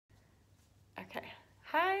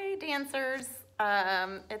Hi dancers,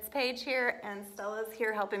 it's Paige here and Stella's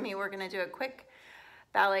here helping me. We're gonna do a quick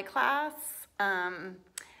ballet class and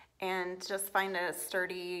just find a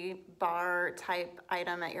sturdy bar type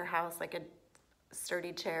item at your house, like a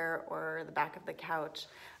sturdy chair or the back of the couch.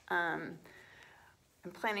 I'm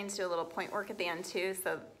planning to do a little point work at the end too,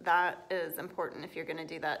 so that is important if you're gonna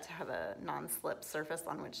do that, to have a non-slip surface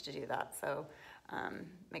on which to do that. So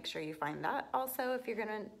make sure you find that also if you're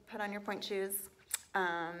gonna put on your point shoes.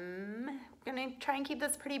 I'm gonna try and keep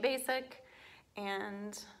this pretty basic,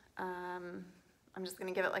 and I'm just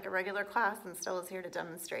gonna give it like a regular class, and Stella's here to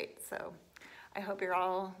demonstrate. So I hope you're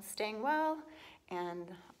all staying well, and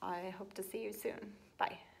I hope to see you soon.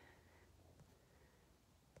 Bye.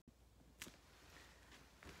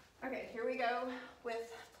 Okay, here we go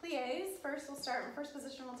with plies. First, we'll start in first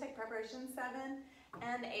position. We'll take preparation 7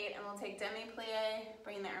 and 8, and we'll take demi-plie,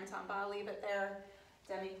 bring the arms en bas, leave it there.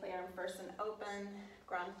 Demi-plie arm first and open,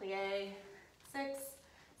 grand plie, 6,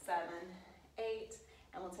 7, 8,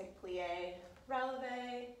 and we'll take plie,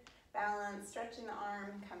 releve, balance, stretching the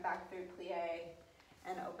arm, come back through plie,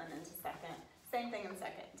 and open into second. Same thing in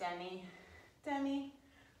second, demi, demi,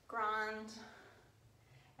 grand,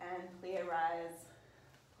 and plie, rise,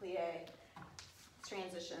 plie,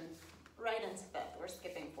 transition right into fifth. We're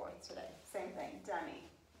skipping fourth today. Same thing, demi,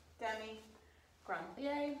 demi, grand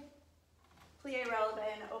plie, plie, releve,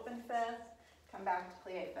 and open fifth, come back to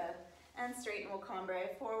plie fifth, and straighten. We'll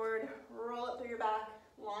cambre forward, roll it through your back,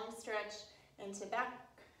 long stretch into back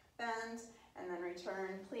bend, and then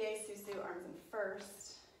return, plie, susu, arms in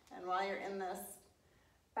first. And while you're in this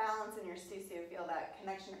balance in your susu, feel that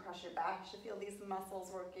connection across your back. You should feel these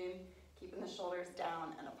muscles working, keeping the shoulders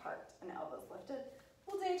down and apart and elbows lifted.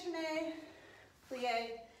 We'll détourner,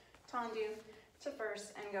 plie, tendu to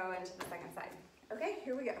first, and go into the second side. Okay,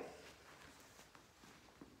 here we go.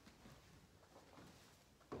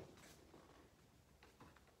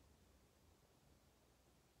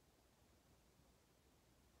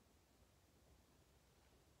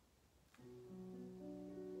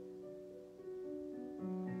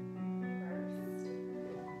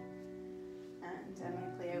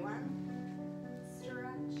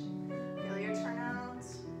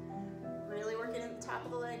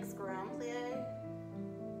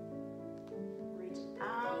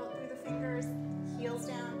 Heels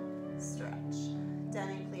down, stretch.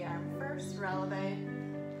 Demi-plie arm first, releve,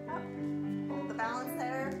 up, hold the balance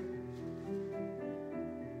there,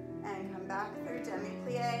 and come back through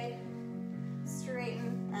demi-plie,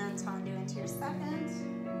 straighten, and tendu into your second,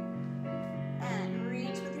 and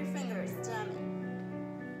reach with your fingers,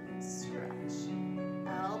 demi, stretch,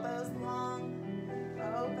 elbows long,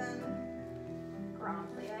 open, grand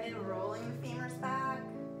plie, rolling the femurs back,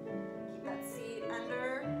 keep that seat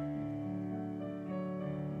under,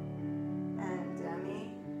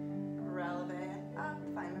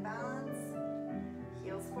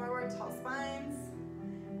 forward, tall spines,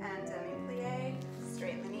 and demi-plie,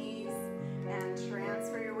 straighten the knees, and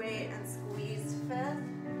transfer your weight and squeeze fifth,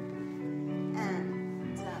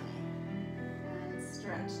 and demi, and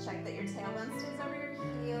stretch. Check that your tailbone stays over your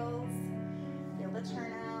heels, feel the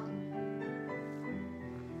turnout,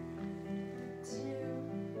 2,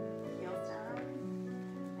 heels down,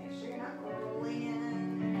 make sure you're not rolling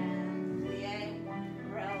in, and plie,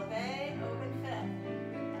 releve, open fifth,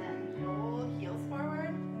 and hold, heels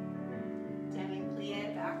forward,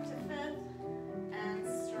 back to fifth, and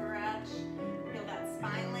stretch. Feel that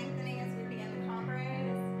spine lengthening as we begin the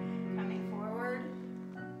combres. Coming forward,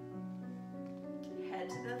 head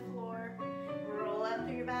to the floor, roll up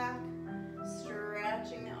through your back,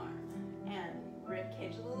 stretching the arm, and rib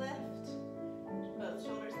cage to the lift. Both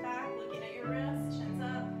shoulders back, looking at your wrist, chins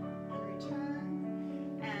up, and return,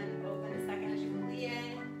 and open a second as you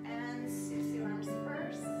plie, and susu arms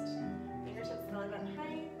first, fingertips belly button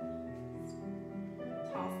height.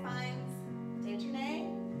 Tall spines, détourner,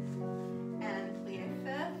 and plie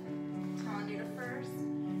fifth, tendu to first,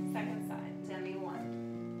 second side, demi 1.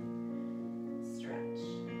 Stretch,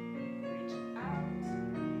 reach out,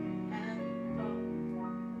 and up,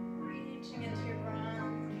 reaching into your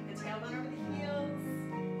ground, keep the tailbone over the heels,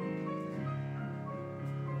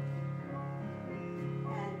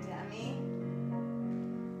 and demi,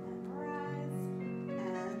 and rise,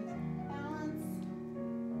 and balance,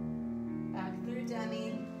 back through demi,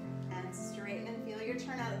 and straighten and feel your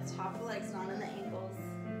turnout at the top of the legs, not in the ankles.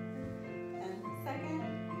 And second,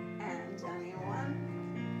 and demi 1.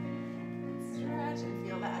 Stretch and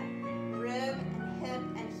feel that rib and hip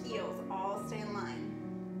and heels all stay in line.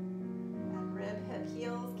 And rib, hip,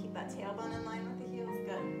 heels, keep that tailbone in line with the heels,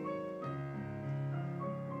 good.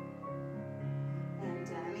 And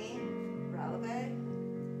demi, releve,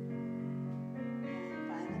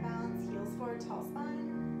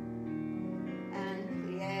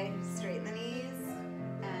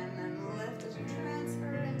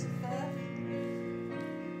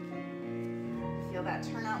 Feel that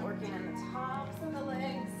turnout working in the tops of the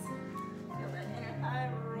legs. Feel that inner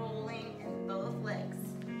thigh rolling in both legs.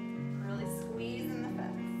 Really squeeze in the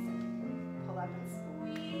fifths. Pull up and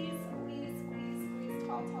squeeze, squeeze, squeeze, squeeze,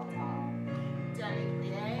 tall, tall, tall.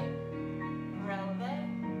 Demi-plie, releve,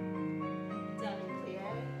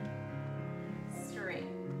 demi-plie,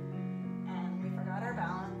 straight. And we forgot our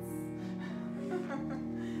balance.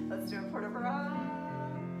 Let's do a port de bras.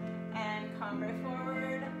 And cambre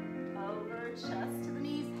forward, over, chest to the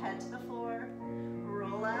knees, head to the floor.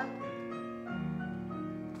 Roll up.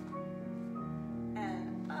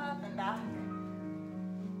 And up and back.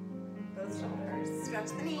 Those shoulders. Stretch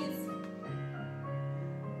the knees.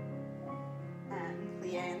 And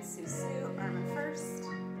plie and susu, arm in first.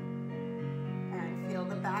 And feel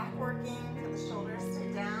the back working. Feel the shoulders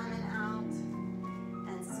stay down and out.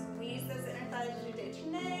 And squeeze those inner thighs as you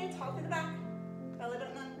détourné. Tall through the back. Belly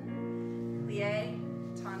button up. Plie,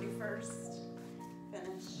 tendu first.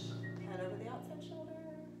 Finish. Head over the outside shoulder.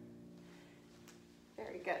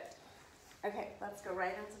 Very good. Okay, let's go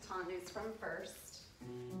right into tendus from first.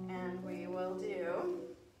 And we will do,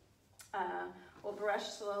 we'll brush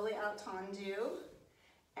slowly out tendu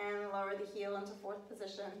and lower the heel into fourth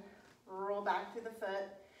position. Roll back through the foot,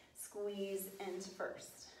 squeeze into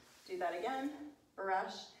first. Do that again,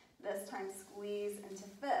 brush, this time squeeze into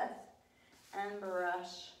fifth, and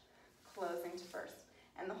brush, closing to first.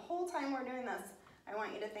 And the whole time we're doing this, I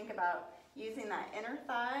want you to think about using that inner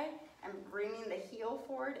thigh and bringing the heel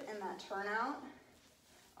forward in that turnout,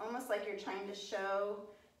 almost like you're trying to show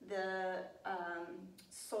the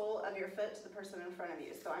sole of your foot to the person in front of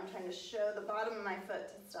you. So I'm trying to show the bottom of my foot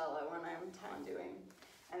to Stella when I'm tenduing.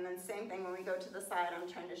 And then same thing when we go to the side, I'm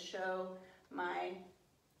trying to show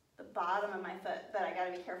the bottom of my foot, but I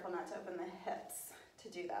gotta be careful not to open the hips to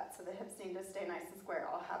do that. So the hips need to stay nice and square. It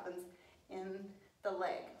all happens in the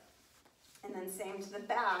leg. And then same to the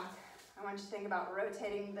back. I want you to think about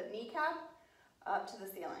rotating the kneecap up to the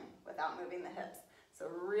ceiling without moving the hips. So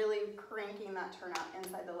really cranking that turnout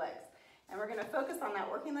inside the legs. And we're gonna focus on that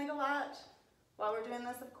working leg a lot while we're doing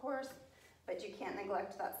this, of course, but you can't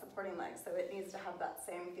neglect that supporting leg. So it needs to have that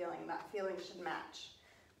same feeling. That feeling should match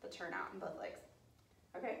the turnout in both legs.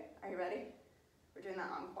 Okay, are you ready? We're doing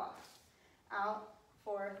that en croix. Out,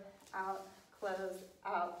 fourth, out, close,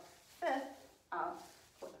 out, fifth, out,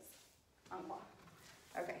 close. En croix.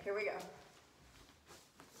 Okay, here we go.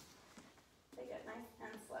 Take it nice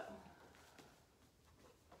and slow.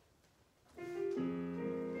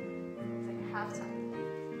 Take a half time.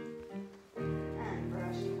 And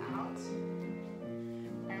brush out.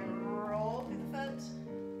 And roll through the foot.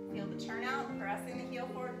 Feel the turnout, pressing the heel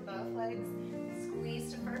forward, both legs.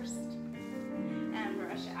 Squeeze to first. And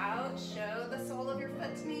brush out. Show the sole of your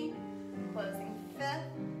foot to me. Closing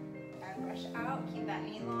fifth. And brush out. Keep that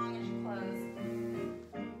knee long as you close.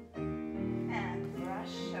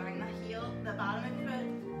 Showing the heel, the bottom of your foot.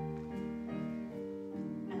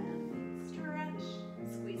 And stretch.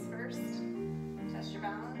 Squeeze first. Test your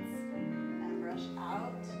balance. And brush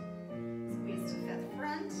out. Squeeze to fifth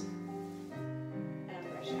front. And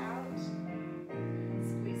brush out.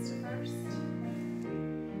 Squeeze to first.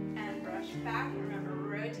 And brush back. Remember,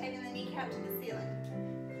 rotating the kneecap to the ceiling.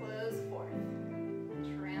 Close fourth.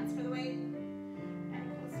 Transfer the weight. And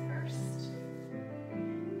close first.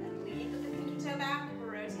 And lead with the pinky toe back.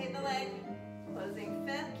 Rotate the leg, closing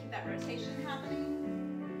fifth, keep that rotation happening,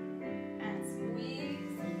 and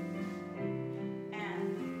squeeze,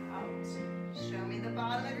 and out. Show me the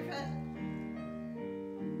bottom of your foot,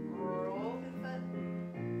 roll the foot,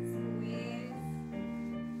 squeeze,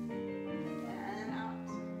 and out.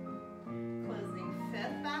 Closing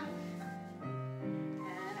fifth back,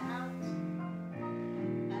 and out,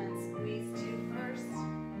 and squeeze to first,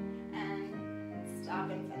 and stop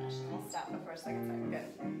and finish. And we'll stop before second side. Good.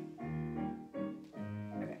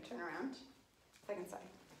 Okay, turn around. Second side.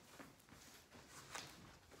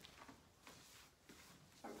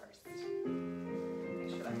 From first. Make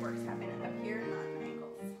sure that work's happening up here, not in the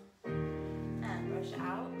ankles. And brush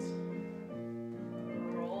out.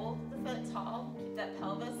 Roll the foot tall. Keep that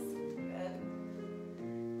pelvis. Good.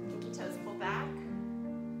 Pinky toes pull back.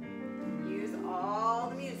 Use all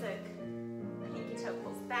the music. Pinky toe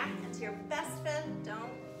pulls back into your best fit.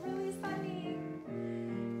 Don't release that knee.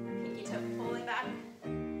 Pinky toe pulling back.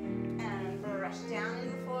 And brush down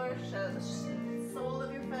into the floor. Show the sole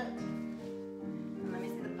of your foot. And let me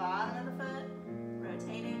see the bottom of the foot.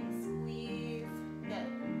 Rotating, squeeze. Good.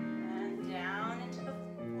 And down into the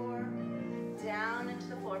floor. Down into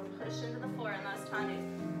the floor. Push into the floor. And those tendus.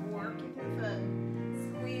 Working through the foot.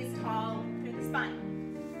 Squeeze tall through the spine.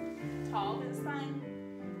 Tall through the spine.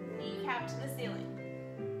 Kneecap to the ceiling.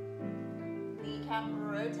 Kneecap cap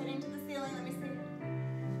rotating to the ceiling. Let me see.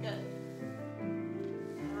 Good.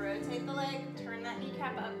 Rotate the leg, turn that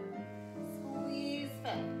kneecap up. Squeeze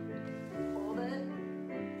fifth. Hold it.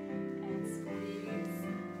 And squeeze.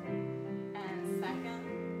 And second.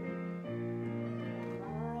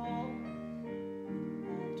 Roll.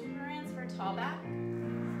 And transfer tall back.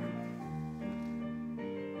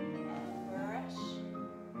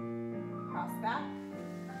 Cross back,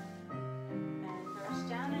 and brush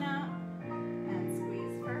down and out, and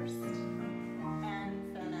squeeze first, and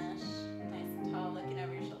finish. Nice and tall, looking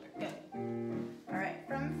over your shoulder. Good. All right,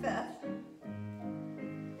 from fifth,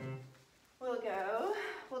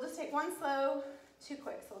 we'll just take one slow, two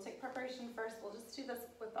quick. So we'll take preparation first. We'll just do this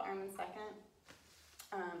with the arm in second.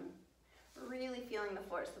 Really feeling the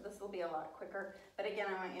floor, so this will be a lot quicker. But again,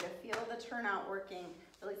 I want you to feel the turnout working,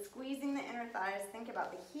 really squeezing the inner thighs. Think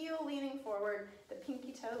about the heel leaning forward, the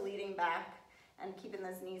pinky toe leading back, and keeping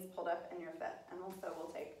those knees pulled up in your fifth. And also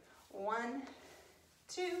we'll take 1,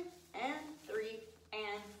 2, and 3,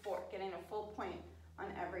 and 4, getting a full point on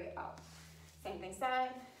every up. Same thing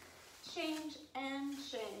side, change, and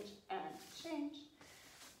change, and change.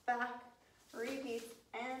 Back, repeat,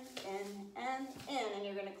 and in, and in. And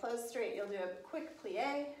you're gonna close straight. You'll do a quick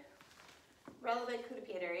plie, releve coup de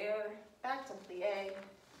pied derrière, back to plie,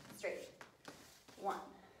 straight. 1,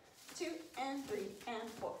 2, and 3, and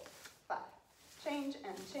 4, 5. Change,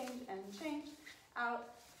 and change, and change. Out,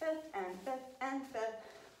 fifth, and fifth, and fifth.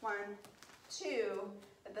 1, 2,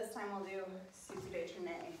 but this time we'll do souci de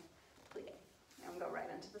tourner, plie. And we'll go right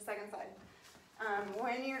into the second side.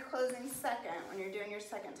 When you're closing second, when you're doing your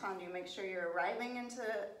second tendu, make sure you're arriving into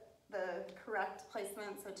the correct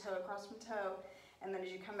placement, so toe across from toe, and then as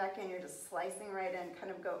you come back in, you're just slicing right in, kind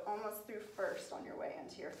of go almost through first on your way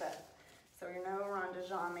into your fifth. So you're no rond de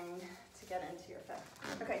jambing to get into your fifth.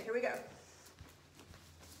 Okay, here we go.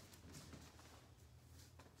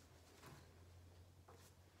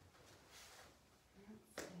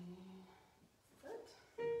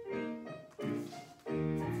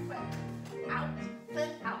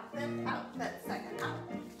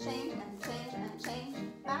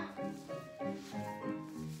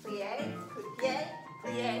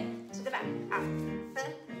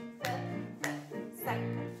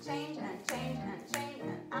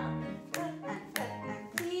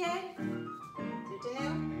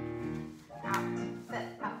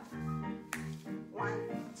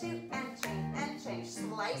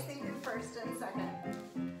 Slicing through first and second.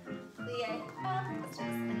 Plie up. Let's do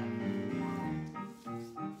this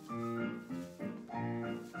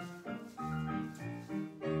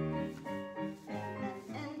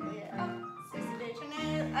and plie up. Souci de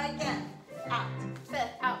tourner again. Out,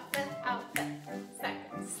 fifth, out, fifth, out, fifth.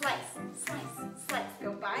 Second. Slice, slice, slice. Go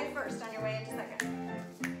by first on your way into second.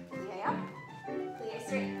 Plie up. Plie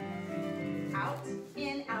straight. Out,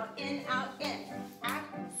 in, out, in, out, in.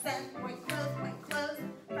 Accent, point close, point close.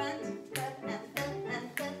 Front, fifth, and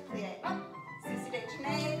fifth, plie up, souci de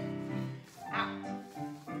tourner, out,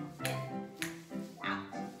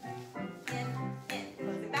 in,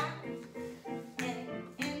 closing back, in,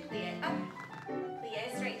 plie up, plie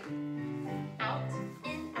straight, out,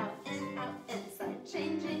 in, side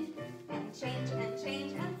changing, and change,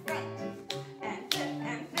 and front, and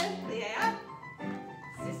fifth, plie up,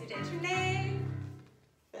 souci de tourner,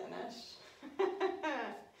 finish.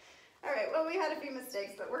 All right, well, we had a few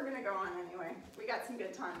mistakes, but we're gonna go on anyway. We got some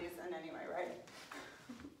good tendus in anyway, right?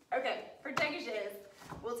 Okay, for dégagés,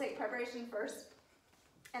 we'll take preparation first.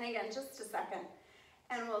 And again, just a second.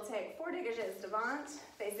 And we'll take 4 dégagés devant,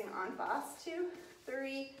 facing en face, 2,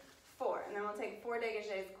 3, 4. And then we'll take 4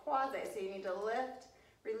 dégagés croisés. So you need to lift,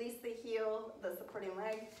 release the heel, the supporting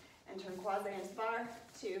leg, and turn croisé into barre,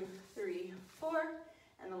 2, 3, 4.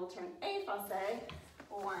 And then we'll turn effacé,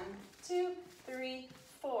 1, 2, 3,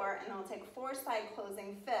 4, and then we'll take 4 side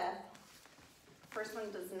closing fifth. First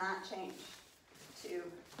one does not change. 2,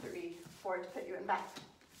 3, 4 to put you in back.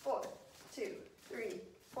 4, 2, 3,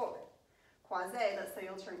 4. Croisé, that's so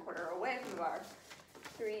you'll turn quarter away from the bar.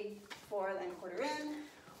 3, 4, then quarter in.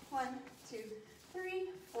 1, 2, 3,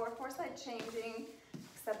 4. 4 side changing,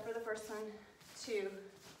 except for the first one. 2,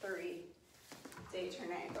 3.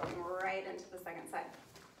 Détourné, going right into the second side.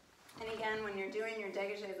 And again, when you're doing your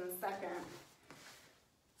dégagés in second,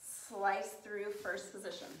 slice through first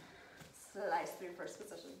position. Slice through first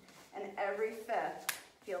position. And every fifth,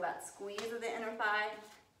 feel that squeeze of the inner thigh,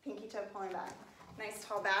 pinky toe pulling back. Nice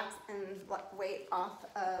tall backs and weight off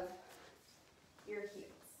of your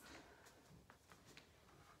heels.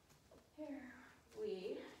 Here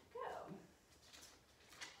we go.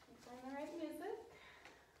 Find the right music.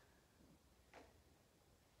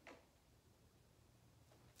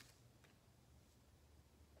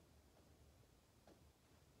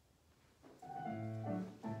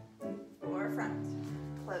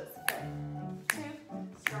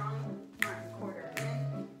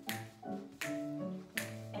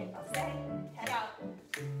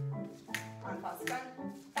 pause, front,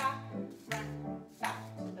 back,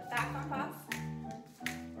 to the back on pause.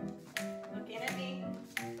 Looking at me,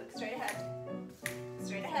 look straight ahead,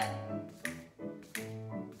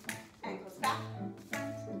 ankles back,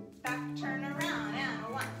 front, back, turn around,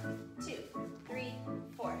 and 1, 2, 3,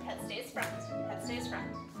 4, head stays front,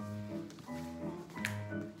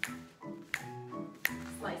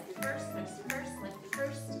 slice through first, slice through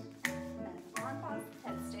first, and on pause,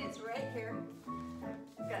 head stays right here,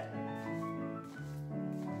 good.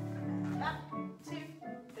 Back, 2,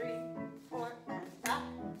 3, 4, and back,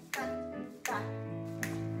 front, back.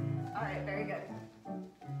 All right, very good.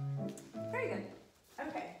 Very good.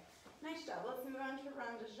 Okay, nice job. Let's move on to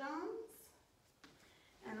rond de jambes.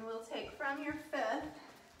 And we'll take from your fifth,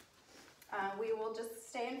 we will just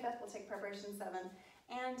stay in fifth. We'll take preparation 7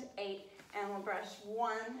 and 8, and we'll brush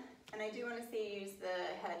 1. And I do want to see you use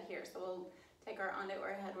the head here. So we'll take our onde or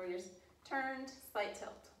head where you're turned, slight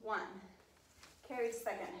tilt. 1. Carry to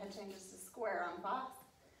second, head changes to square on pause.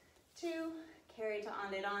 2, carry to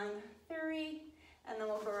onde on. 3, and then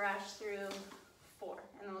we'll brush through 4.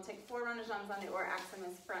 And then we'll take 4 rond de jambes onde or accent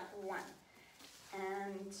as front. 1,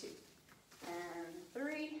 and 2, and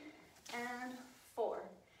 3, and 4.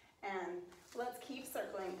 And let's keep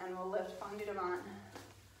circling, and we'll lift fondue devant.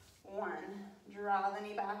 1, draw the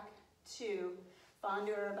knee back. 2,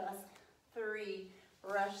 fondue arabesque. 3,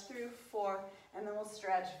 brush through 4, and then we'll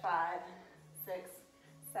stretch 5, 6,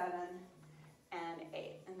 7, and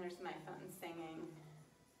 8. And there's my phone singing,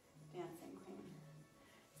 dancing queen.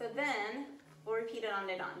 So then we'll repeat it on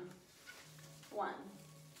it on. 1,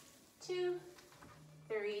 2,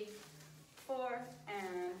 3, 4,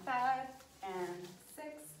 and 5, and 6,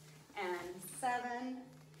 and 7,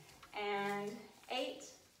 and 8,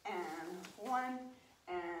 and 1,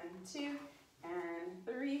 and 2, and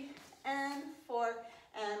 3, and 4,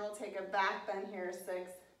 and we'll take a back bend here,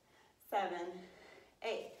 6, 7,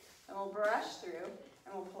 8. And we'll brush through,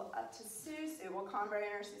 and we'll pull up to susu. We'll cambre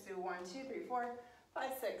in our susu. 1, 2, 3, 4,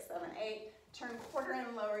 5, 6, 7, 8. Turn quarter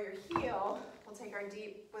and lower your heel. We'll take our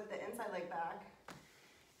deep with the inside leg back.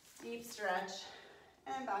 Deep stretch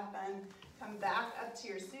and back bend. Come back up to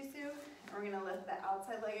your susu, and we're gonna lift the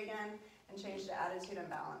outside leg again and change to attitude and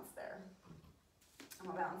balance there. And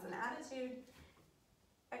we'll balance in attitude,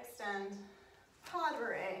 extend, pas de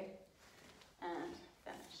barre, and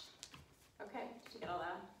finish. Okay, did you get all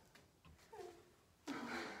that?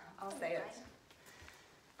 I'll say it.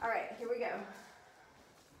 All right, here we go.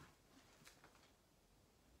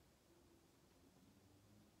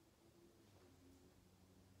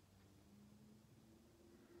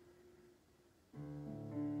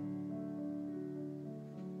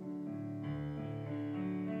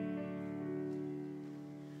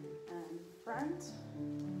 Front,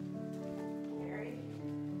 carry,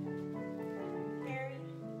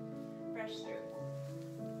 brush through.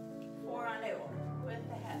 4 on it with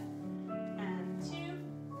the head, and 2,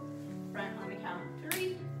 front on the count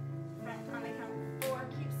 3, front on the count 4,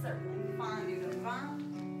 keep circling, fondue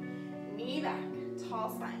devant, knee back, tall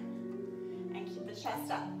spine, and keep the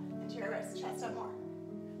chest up into your wrist, chest up more,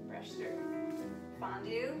 brush through,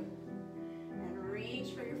 fondue, and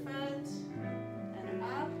reach for your foot, and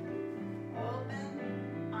up,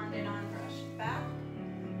 open, on and on, brush back,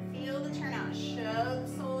 feel the turnout, show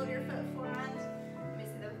the sole of your foot forward, let me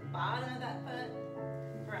see the bottom of that foot,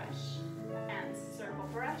 brush, and circle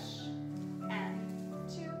brush, and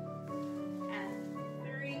 2, and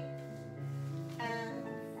 3, and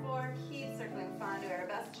 4, keep circling, fondue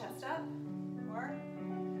arabesque, chest up, more,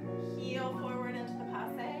 heel forward into the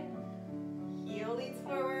passe, heel leads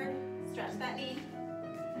forward, stretch that knee,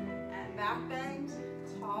 and back bend,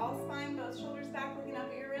 tall spine, both shoulders back, looking up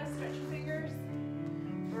at your wrist, stretch your fingers,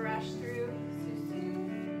 brush through, susu,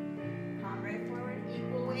 cambre forward,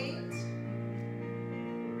 equal weight,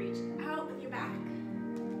 reach out with your back,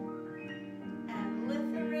 and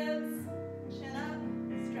lift the ribs, chin up,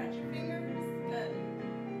 stretch your fingers, good,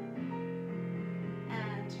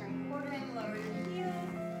 and turn quarter and lower your heel,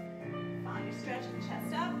 find your stretch and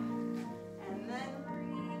chest up, and then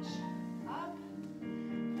reach up,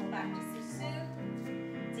 pull back to susu,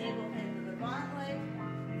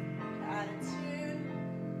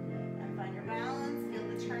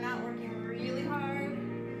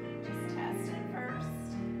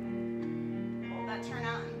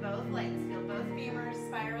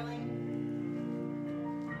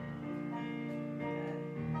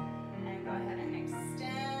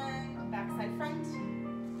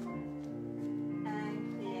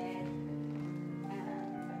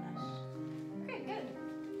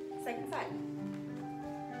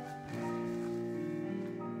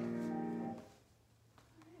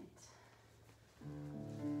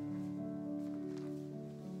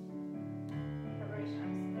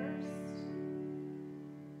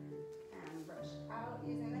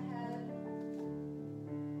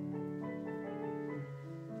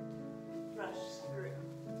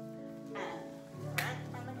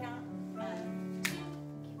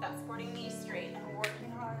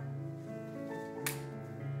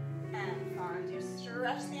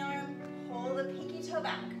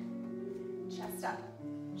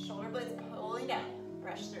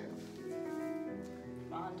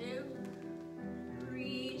 fondue,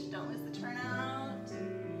 reach, don't lose the turnout,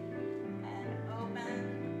 and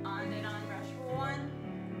open, on and on, brush one,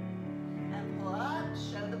 and pull up,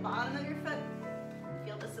 show the bottom of your foot,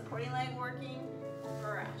 feel the supporting leg working,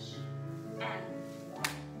 brush, and one,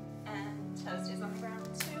 and toe stays on the ground,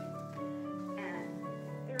 two,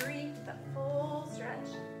 and three, the full stretch,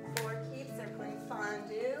 four, keep circling,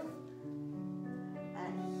 fondue,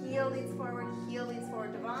 and heel leads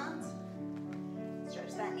forward, devant,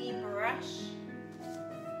 stretch that knee, brush,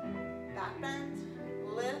 back bend,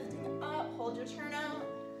 lifting up, hold your turnout,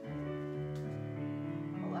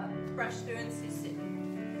 pull up, brush through and susu,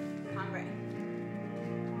 cambrai,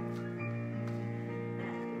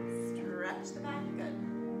 and stretch the back, good,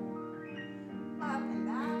 up and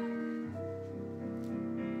back,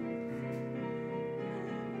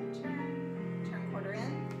 and turn quarter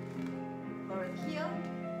in, lower the heel,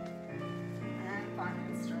 and find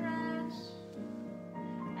and stretch,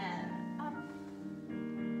 and up,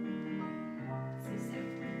 susu,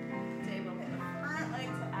 table hip, front leg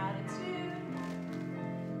to attitude,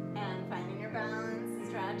 and finding your balance,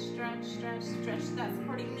 stretch, stretch, stretch, stretch that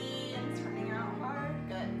supporting knee, and turning out hard,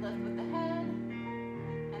 good, lift with the head,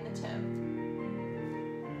 and the toe,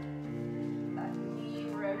 that knee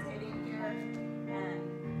rotating here, and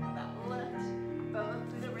that lift, both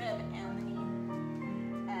through the rib and the knee,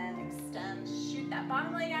 and extend, shoot that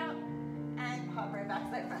bottom leg out, and pop right back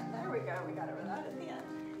side front, there we go, we got over that at the end,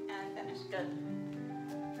 and finish, good.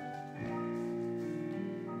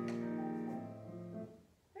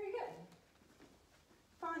 Very good.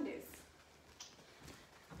 Fondues.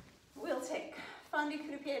 We'll take fondue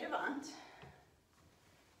coup de pied devant,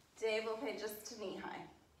 développé just to knee high,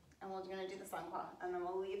 and we're gonna do the sun claw, and then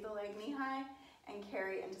we'll leave the leg knee high and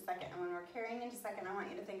carry into second, and when we're carrying into second, I want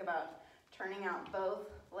you to think about turning out both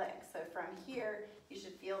legs. So from here, you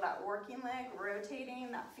should feel that working leg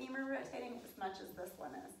rotating, that femur rotating as much as this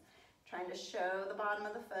one is. Trying to show the bottom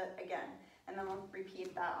of the foot again, and then we'll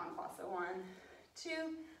repeat that on claw. So 1,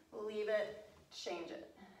 2, leave it, change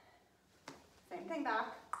it. Same thing back,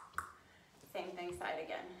 same thing side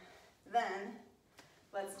again. Then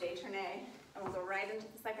let's détourner, and we'll go right into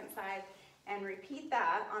the second side and repeat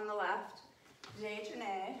that on the left.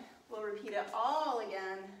 Détourner, we'll repeat it all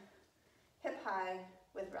again, hip high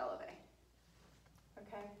with releve.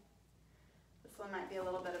 Okay? This one might be a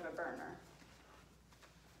little bit of a burner.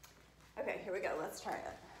 Okay, here we go, let's try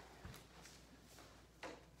it.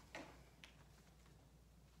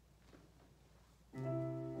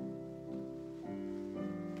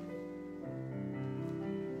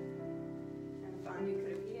 And fondue coup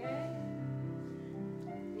de pied.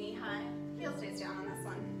 Knee high, heel stays down on this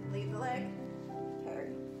one. Leave the leg, carry.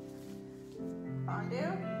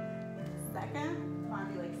 Fondue, second,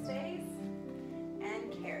 fondue leg stays,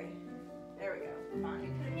 and carry. There we go. Fondue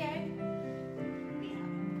coup de pied, knee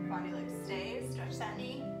high. Fondue leg stays, stretch that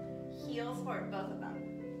knee, heels forward, both of them.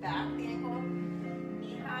 Back the ankle,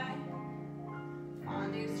 knee high,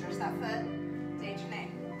 fondue, stretch that foot, détourner.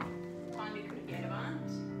 Fondue coup de pied devant,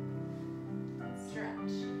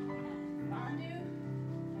 stretch, and fondue,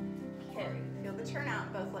 carry. Feel the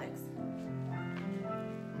turnout, both legs.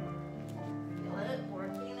 Feel it,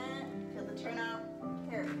 working it, feel the turnout,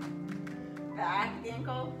 carry. Back the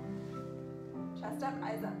ankle, chest up,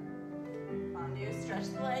 eyes up. Fondue, stretch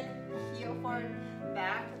the leg, heel forward,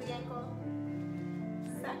 back of the ankle.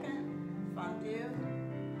 Second, fondue,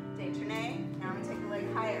 détourner. Now I'm going to take the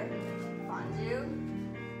leg higher. Fondue,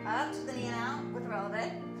 up to the knee and out with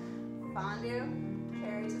releve. Fondue,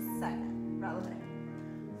 carry to the second, releve.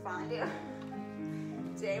 Fondue,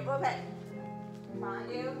 développé.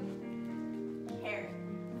 Fondue, carry.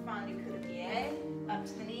 Fondue coup de pied, up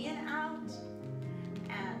to the knee and out.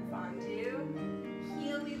 And fondue,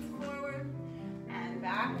 heel leads forward, and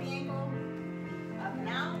back the ankle, up and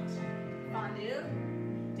out, fondue,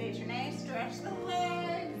 détourner, stretch the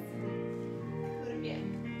legs, coup de pied,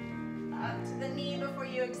 up to the knee before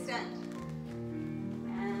you extend,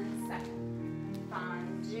 and second,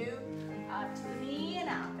 fondue, up to the knee and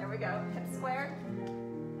out, there we go, hip square,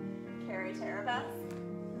 carry to arabesque,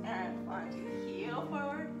 and fondue, heel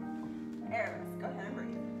forward, arabesque, go ahead and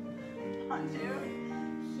breathe, fondue,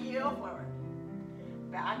 heel forward,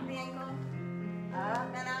 back the ankle,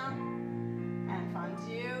 up and out, and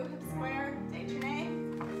fondue, hip square, détourner,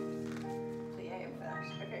 plie and finish.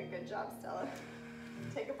 Okay, good job, Stella.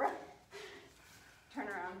 Take a breath, turn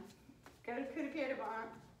around, go to coup de pied devant,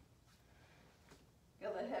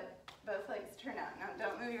 feel the hip, both legs turn out. Now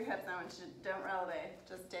don't move your hips, now don't releve,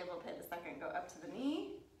 just développé the second, go up to the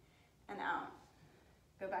knee, and out.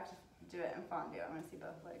 Go back to do it in fondue. I want to see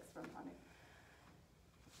both legs from fondue.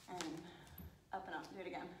 And up and up, do it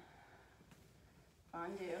again.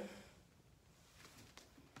 Fondu.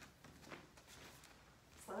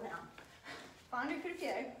 Slow down. Fondu coup de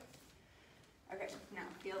pied. Okay, now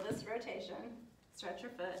feel this rotation. Stretch your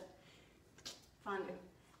foot. Fondu.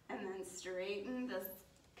 And then straighten this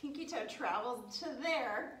pinky toe travels to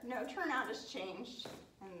there. No turnout is changed.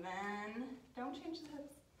 And then don't change the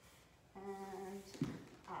hips. And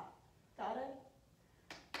up. Got it?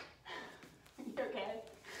 You okay?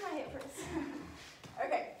 My hip hurts.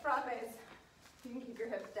 Okay, frappes. You can keep your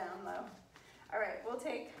hips down low. All right, we'll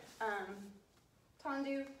take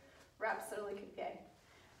tendu, wrap slowly coup de pied.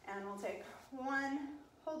 And we'll take 1,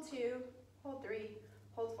 hold 2, hold 3,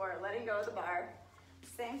 hold 4, letting go of the bar.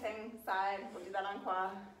 Same thing, side, we'll do that on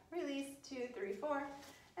quad. Release, 2, 3, 4,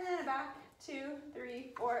 and then a back, 2,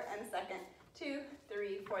 3, 4, and a second, 2,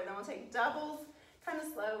 3, 4. Then we'll take doubles, kind of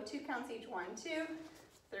slow, 2 counts each, 1, 2,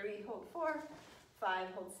 3, hold 4, 5,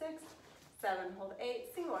 hold 6, 7, hold 8,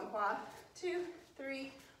 single on quad, 2,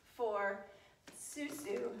 3, 4,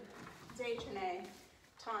 susu, détourné,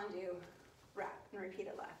 tendu, wrap, and repeat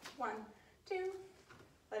it left. 1, 2,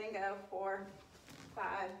 letting go, 4, 5,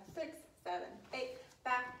 6, 7, 8,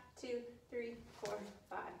 back, 2, 3, 4,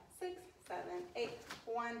 5, 6, 7, 8,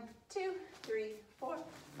 1, 2, 3, 4,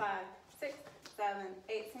 5, 6, 7,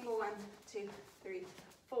 8, single 1, 2, 3,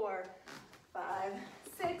 4, 5,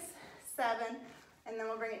 6, 7, and then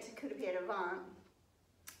we'll bring it to coup de pied devant.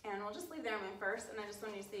 And we'll just leave the arm in first, and I just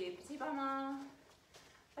want you to see petit ballon,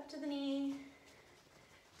 up to the knee,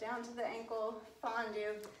 down to the ankle,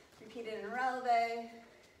 fondu, repeat it in releve,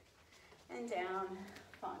 and down,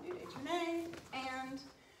 fondu détourné, and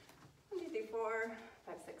 1, 2, 3, 4,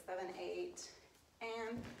 5, 6, 7, 8,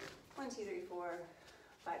 and 1, 2, 3, 4,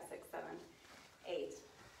 5, 6, 7, 8.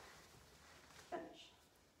 Finish.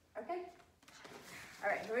 Okay? All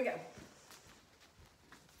right, here we go.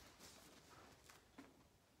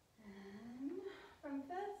 And from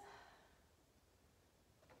fifth.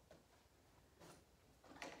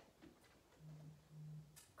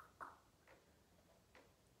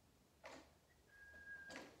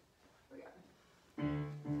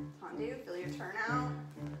 Feel your turn out,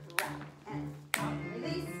 wrap, and out,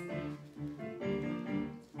 release,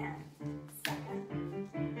 and second.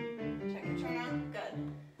 Check your turn out, good.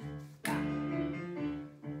 Wrap,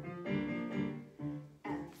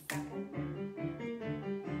 and second.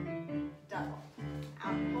 Double.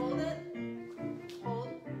 Out, hold it, hold,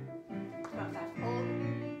 front, back, hold,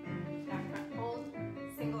 back, front, hold,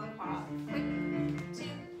 single and quad. Quick, 2,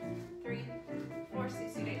 3, 4,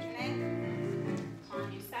 susu détourné. On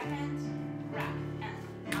you second. Wrap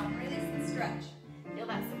and out, release and stretch. Feel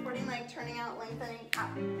that supporting leg turning out, lengthening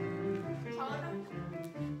out. Taller back.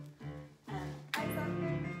 And exhale.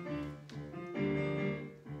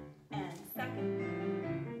 And second.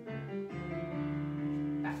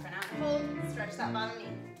 Back front out and hold. Stretch that bottom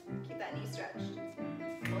knee. Keep that knee stretched.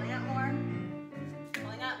 Pulling up more.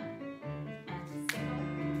 Pulling up. And single,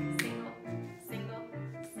 single, single,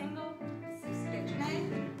 single. Susu détourné.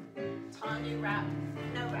 Tendu, wrap,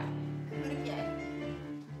 no wrap. Coup de pied.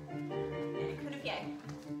 And coup de pied.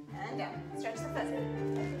 And down. Stretch the foot.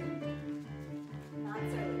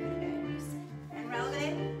 Non-circular coup de pied. And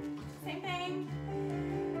releve. Same thing.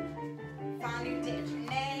 Fondu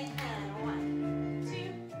détourné. And 1,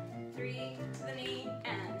 2, 3 to the knee.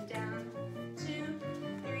 And down. 2,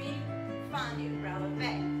 3. Fondu.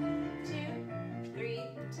 Releve. 2, 3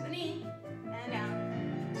 to the knee. And down.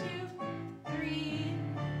 2, 3.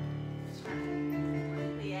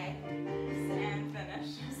 And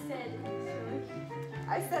finish.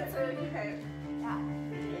 I said so. Okay. Yeah,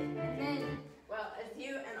 you did. And then, well, as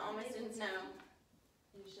you and all my students know,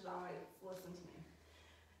 you should always listen to me.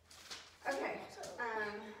 Okay.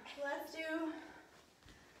 Let's do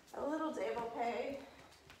a little développé.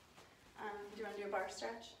 Do you want to do a bar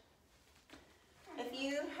stretch? If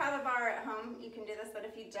you have a bar at home, you can do this, but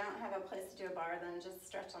if you don't have a place to do a bar, then just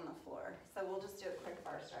stretch on the floor. So we'll just do a quick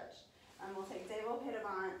bar stretch. We'll take développé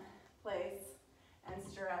devant, place, and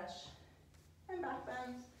stretch, and back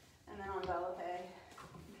bend, and then envelope.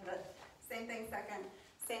 Pivot. Same thing second,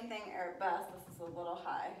 same thing airbus. This is a little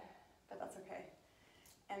high, but that's okay.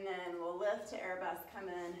 And then we'll lift to airbus, come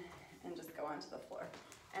in, and just go onto the floor.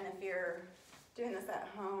 And if you're doing this at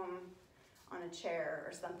home on a chair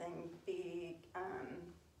or something, be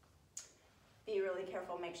really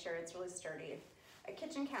careful, make sure it's really sturdy. A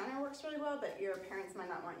kitchen counter works really well, but your parents might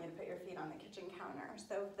not want you to put your feet on the kitchen counter.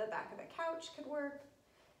 So the back of a couch could work.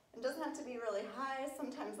 It doesn't have to be really high.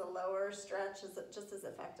 Sometimes a lower stretch is just as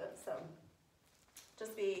effective. So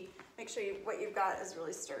just make sure what you've got is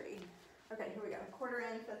really sturdy. Okay, here we go. Quarter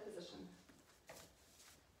in, fifth position.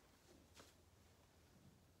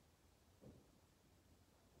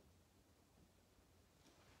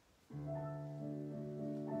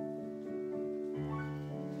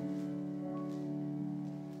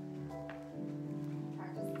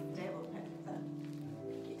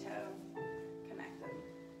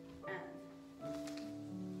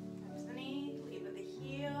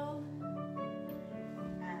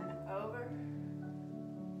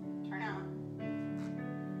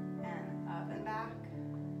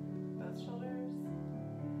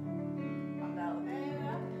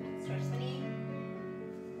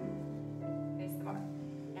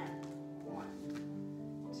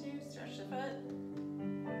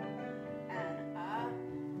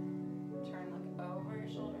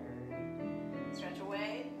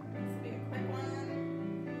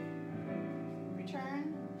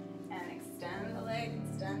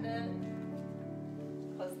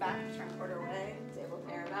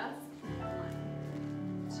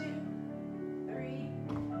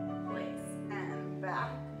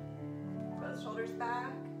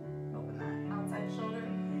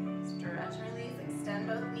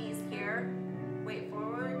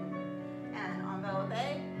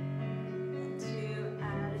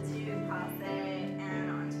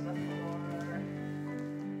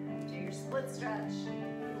 stretch,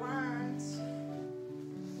 blunt,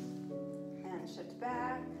 and shift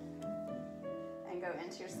back, and go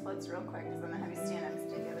into your splits real quick because I'm gonna have you stand up and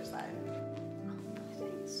do the other side. I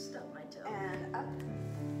didn't stub my toe. And up,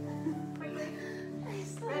 quickly,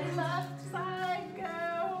 ready, left side, go,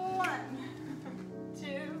 1,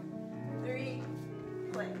 2, 3,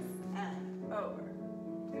 place, and over.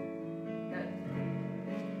 Good.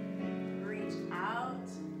 Reach out.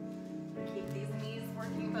 Keep these knees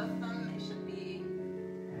working, both of them. They should be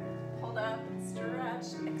pulled up,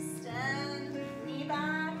 stretched, extend, knee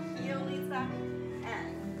back, heel leads back,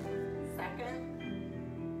 and second.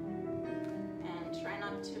 And try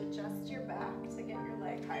not to adjust your back to get your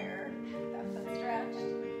leg higher. Keep that foot stretched,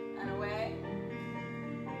 and away.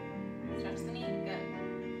 Stretch the knee, good.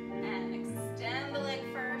 And extend the leg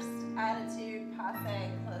first, attitude,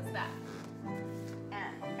 passe, close back.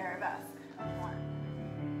 And arabesque, 1.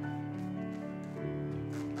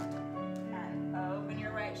 And open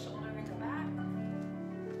your right shoulder and go back.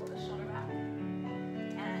 Pull the shoulder back.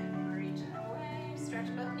 And reach away, stretch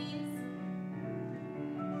both knees.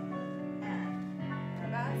 And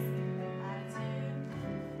arabesque, attitude.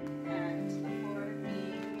 And forward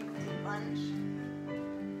knee, deep lunge.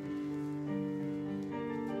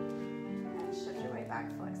 And shift your weight back,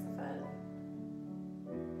 flex the foot.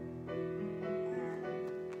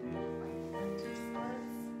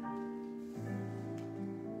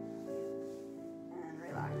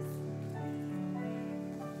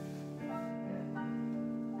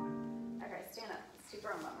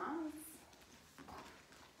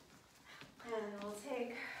 And we'll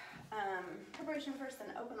take preparation first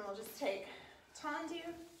and open. We'll just take tendu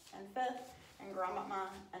and fifth and grand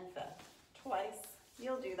battement and fifth twice.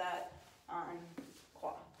 You'll do that on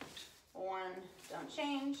qua. 1, don't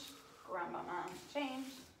change, grand battement, change,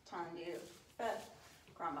 tendu, fifth,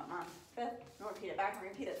 grand battement, fifth, and repeat it back and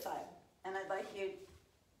repeat it side. And I'd like you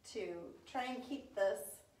to try and keep this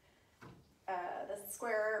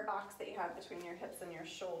square box that you have between your hips and your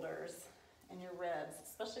shoulders and your ribs,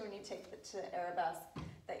 especially when you take it to arabesque,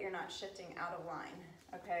 that you're not shifting out of line,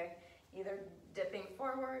 okay? Either dipping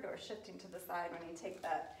forward or shifting to the side when you take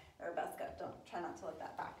that arabesque up. Try not to let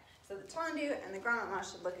that back. So the tendu and the grand battement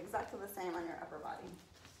should look exactly the same on your upper body.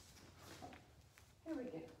 Here we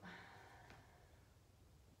go.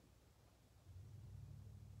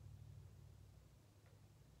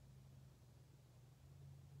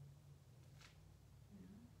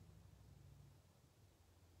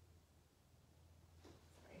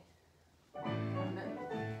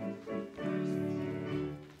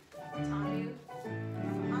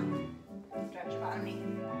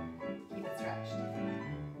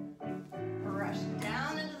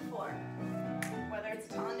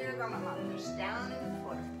 Down into the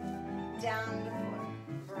floor, down to the floor,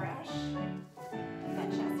 brush, keep that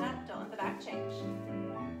chest up, don't let the back change.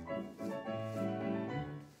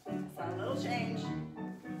 I saw a little change.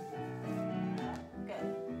 Good.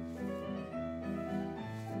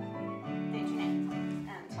 Déjeuner,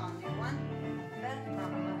 and tendu 1, fifth,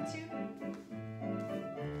 grand battement 2.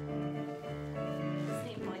 This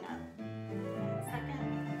knee pulling up. Second,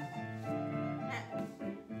 and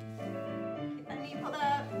keep that knee pulled up.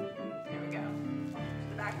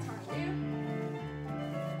 Back tendu.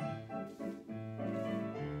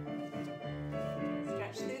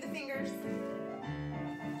 Stretch through the fingers.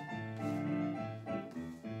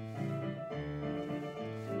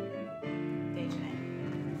 Déjeuner.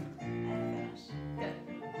 And finish. Good.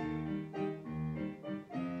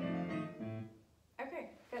 Okay,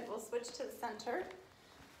 good. We'll switch to the center.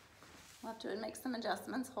 We'll have to make some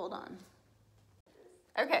adjustments. Hold on.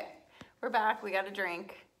 Okay, we're back. We got a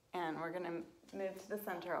drink, and we're going to move to the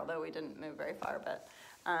center, although we didn't move very far, but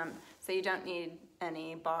so you don't need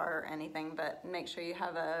any bar or anything, but make sure you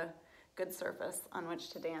have a good surface on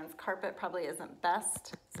which to dance. Carpet probably isn't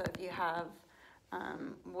best, so if you have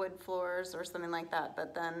wood floors or something like that,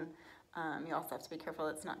 but then you also have to be careful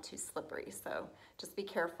it's not too slippery, so just be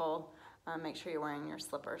careful, make sure you're wearing your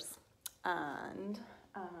slippers. And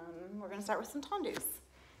we're going to start with some tendus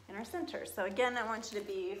in our center. So again, I want you to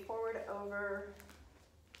be forward over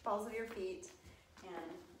balls of your feet. And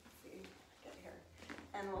let's see, get here.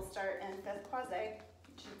 And we'll start in fifth croisé.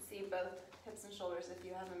 You should see both hips and shoulders if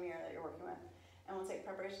you have a mirror that you're working with. And we'll take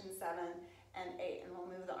preparation 7 and 8, and we'll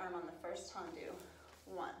move the arm on the first tendu,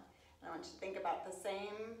 1. And I want you to think about the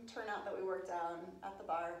same turnout that we worked on at the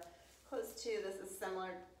bar. Close 2, this is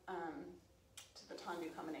similar to the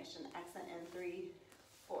tendu combination. Accent in 3,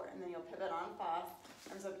 4, and then you'll pivot on fast.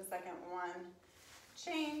 Arms up to second, 1.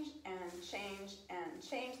 Change and change and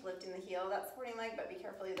change, lifting the heel, that supporting leg, but be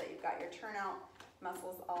careful that you've got your turnout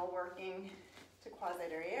muscles all working to quasi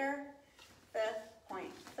derriere. fifth,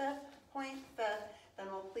 point, fifth, point, fifth. Then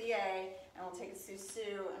we'll plie, and we'll take a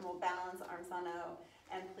sous-sus, and we'll balance arms on O,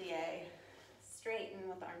 and plie, straighten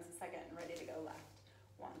with arms a second, and ready to go left.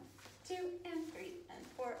 1, 2, and 3, and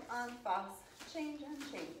 4, en face, change, and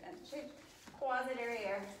change, and change. Croisé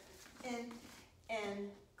derrière, in,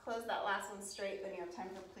 close that last one straight, then you have time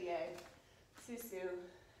for plie, sous-sus,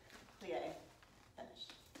 plie, finish.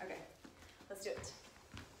 Okay, let's do it.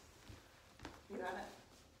 You got it?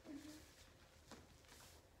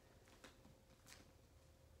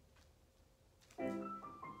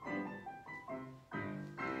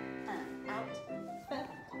 And out,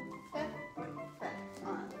 fifth, fifth, fifth,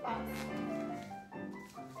 on, box.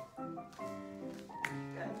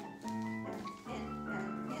 Good. And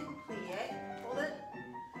in, plie, hold it,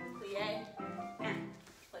 plie, and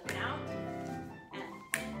flip it out, and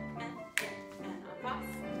on box.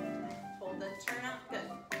 Hold it, turn out, good.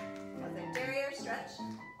 Croisé derrière, stretch,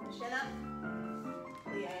 chin up,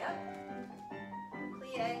 plie up,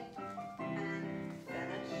 plie, and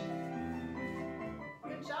finish.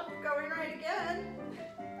 Good job, going right again.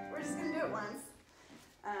 We're just gonna do it once,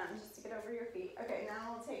 just to get over your feet. Okay,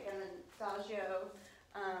 now we'll take an adagio,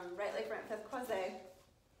 right leg front, fifth croisé,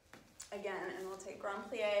 again, and we'll take grand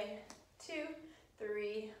plie, 2,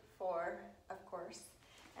 3, 4, of course,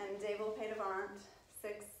 and développé devant,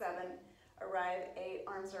 6, 7, arrive, 8,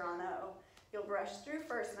 arms are on O. You'll brush through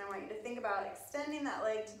first, and I want you to think about extending that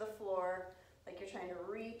leg to the floor, like you're trying to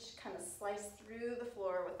reach, kind of slice through the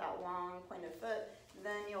floor with that long pointed foot.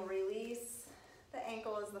 Then you'll release the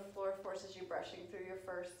ankle as the floor forces you brushing through your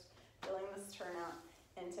first, feeling this turnout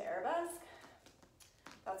into arabesque.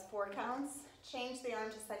 That's 4 counts. Change the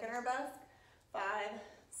arm to second arabesque. 5,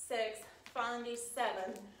 6, fondu,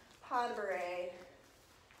 7, pas de barre,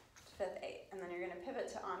 fifth, 8. And then you're gonna pivot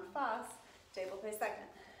to en face, développé second.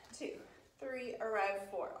 2, 3, arrive,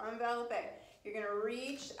 4. Enveloppe. You're gonna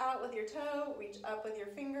reach out with your toe, reach up with your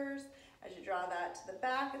fingers as you draw that to the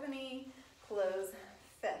back of the knee, close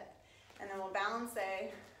fifth. And then we'll balance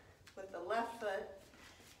with the left foot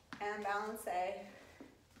and balance,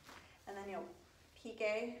 and then you'll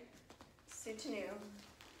pique, soutenu,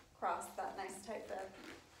 cross that nice tight fifth,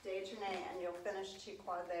 détourné, and you'll finish to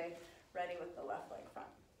croisé, ready with the left leg front.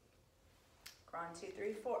 Grand 2,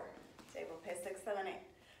 3, 4. Développé 6, 7, 8.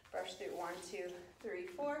 Brush through 1, 2, 3,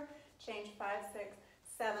 4. Change 5, 6,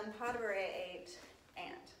 7. Pas de barre 8.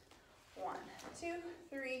 And 1, 2,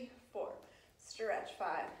 3, 4. Stretch 5,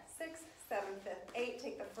 6, 7, 5, 8.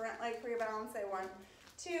 Take the front leg for your balance. 1,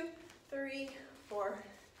 2, 3, 4.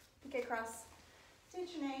 Pique cross.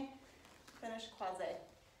 Détourné. Finish croisé.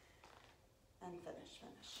 And finish,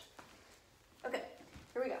 finish. Okay,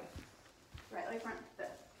 here we go. Right leg front,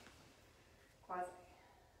 fifth. Croisé.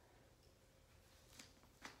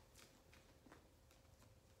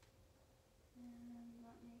 And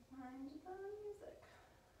let me find the music.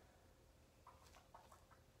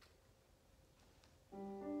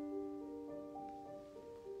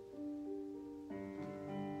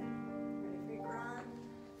 Ready for your grand.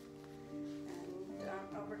 And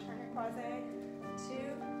don't overturn your croisé.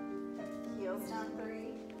 2, heels down 3.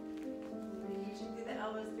 Reaching through the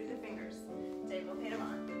elbows, through the fingers. Développé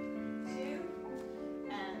devant.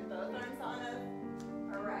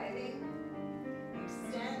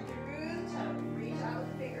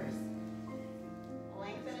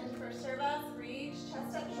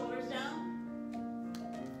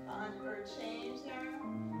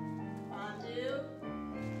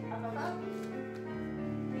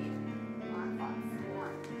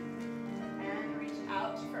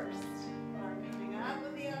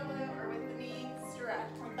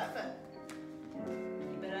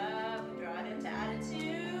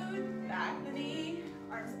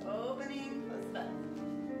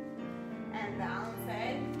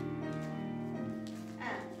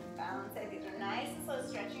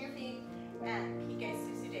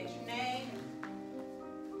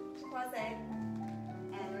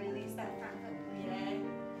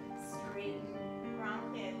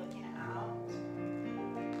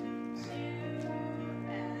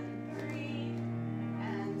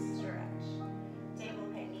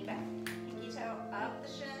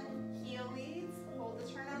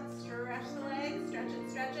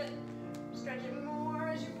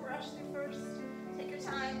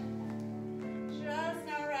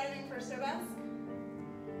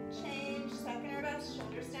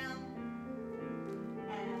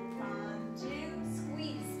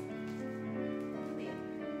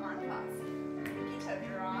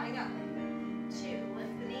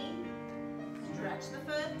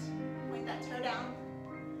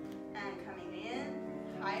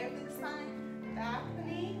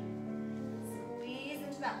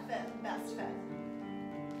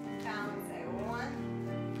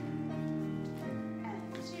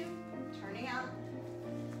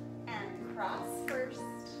 first,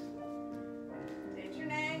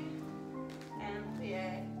 détourné, and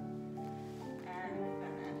plie, and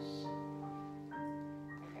finish.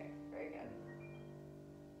 Okay, very good.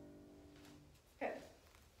 Good.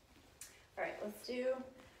 All right, let's do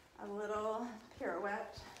a little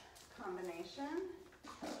pirouette combination.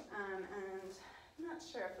 And I'm not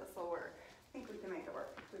sure if this will work. I think we can make it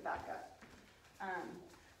work if we back up.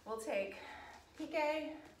 We'll take piqué,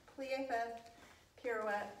 plie fifth,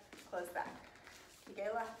 pirouette, close back.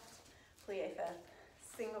 Piqué left, plie fifth,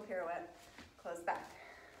 single pirouette, close back.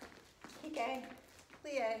 Piqué,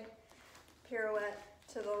 plie, pirouette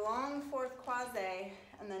to the long fourth croisé,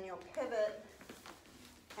 and then you'll pivot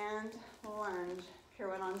and lunge,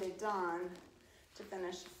 pirouette en deux dans to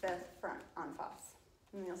finish fifth front en face.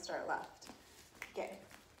 And you'll start left. Okay.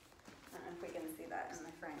 I don't know if we can see that in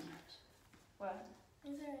the frame. What?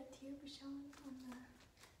 Is there a tire-bouchon on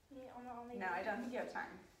the No, I don't think you have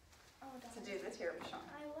time Oh, to do the tire-bouchon.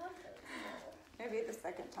 I love those. Maybe the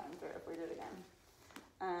second time through if we do it again.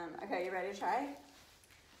 Okay, you ready to try?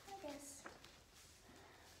 I guess.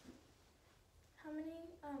 How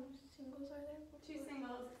many singles are there? 2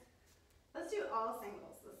 singles. Let's do all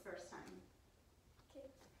singles this first time. Okay.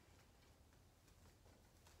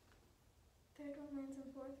 Third one lands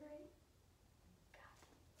in fourth, right?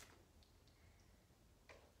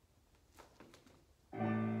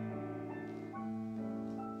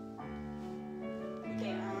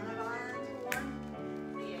 Okay, on and on to 1,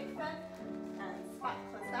 plie fifth, and spot,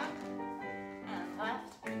 close back, and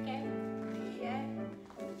left, piqué, plie,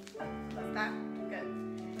 close back, good,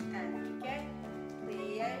 and piqué,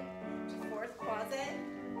 plie, to fourth croisé,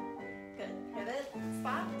 good, pivot,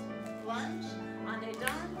 spot, lunge, en deux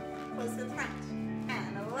dans, close to the front,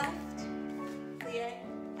 and a left, plie,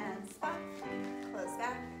 and spot, close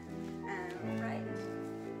back, and right,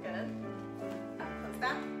 good, close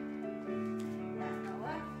back, and a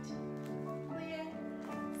left, plie,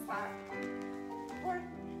 spot, fourth,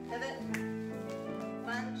 pivot,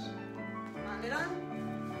 lunge, en deux dans,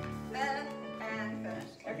 pivot, and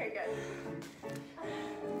finish. Okay, good.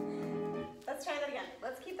 Let's try that again.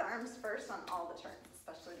 Let's keep the arms first on all the turns,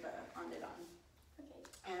 especially the en deux dans. Okay.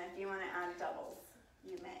 And if you want to add doubles,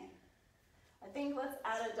 you may. I think let's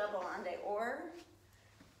add a double en deux or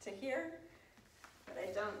to here, but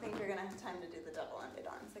I don't think you're going to have time to do the double en deux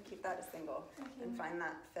dans, so keep that a single and find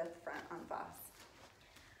that fifth front en face.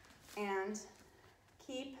 And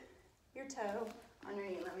keep your toe on your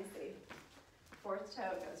knee. Let me see. Fourth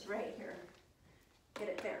toe goes right here. Get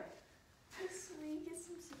it there. Sweet, get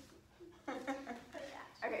some soup.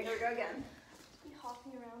 Okay, here we go again. Be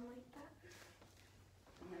hopping around like that.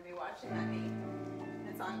 I'm gonna be watching that knee.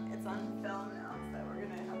 It's on film now, so we're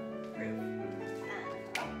gonna have proof.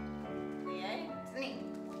 And up, plie to the knee.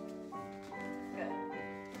 Good.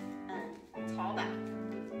 And tall back.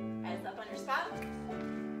 Eyes up on your spot.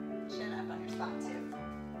 Chin up on your spot too.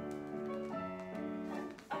 And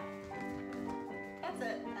up. That's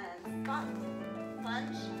it. And spot.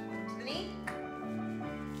 Lunge to the knee.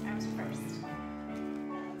 Arms first.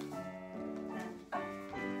 And up.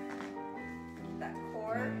 Keep that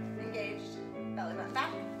core engaged. Belly button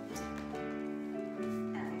back.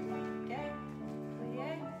 And get,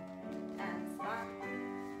 plie, and spot.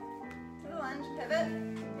 To the lunge, pivot.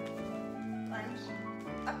 Lunge,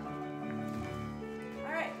 up.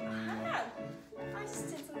 All right. I just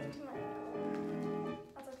did something to my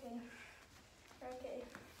elbow. That's okay. You're okay.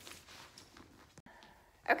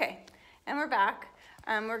 Okay, and we're back.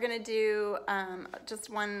 We're gonna do just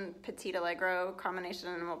one petit allegro combination,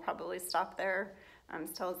 and we'll probably stop there.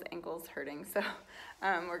 Stella's ankle's hurting, so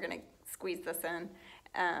we're gonna squeeze this in.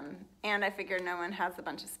 And I figure no one has a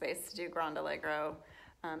bunch of space to do grand allegro,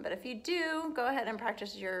 but if you do, go ahead and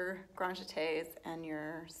practice your grand jetés and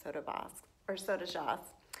your sauté basque or sauté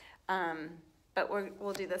jasse. But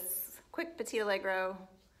we'll do this quick petit allegro,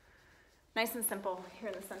 nice and simple here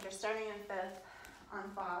in the center, starting in fifth en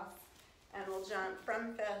face, and we'll jump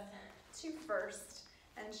from fifth to first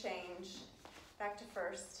and change, back to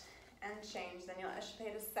first and change. Then you'll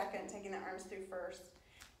échappé to second, taking the arms through first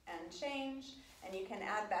and change, and you can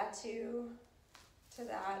add battu to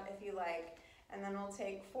that if you like. And then we'll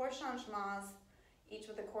take 4 changements, each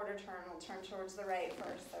with a quarter turn. We'll turn towards the right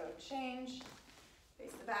first, so change,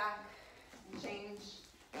 face the back, and change,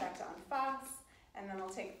 back to en face, and then we'll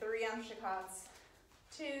take 3 entrecots,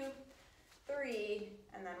 2, 3,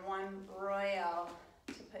 and then 1 royale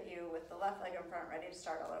to put you with the left leg in front, ready to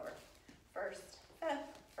start all over. First,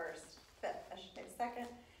 fifth, échappé to second,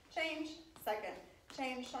 change,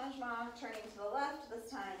 changement, turning to the left this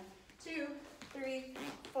time, 2, 3,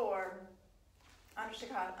 4,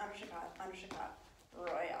 entrechot,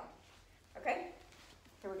 royale. Okay?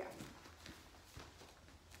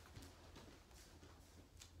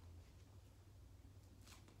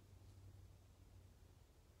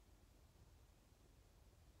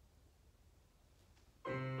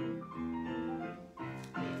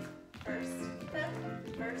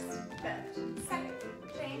 first, fifth, second,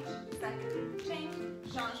 change, second, change,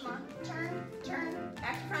 changement, turn, turn,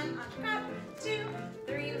 back to front, onto cut, 2,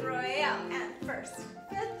 3, royale, and first,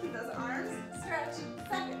 fifth, keep those arms, stretch,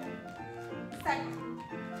 second, second,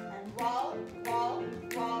 and wall, wall,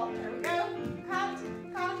 wall, there we go, cut,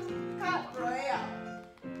 cut, cut, royale,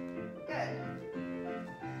 good.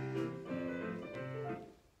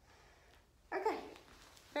 Okay,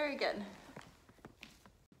 very good.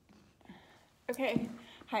 Okay,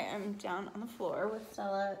 hi, I'm down on the floor with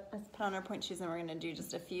Stella. Let's put on our pointe shoes and we're gonna do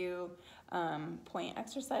just a few pointe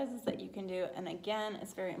exercises that you can do. And again,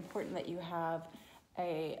 it's very important that you have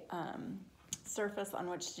a surface on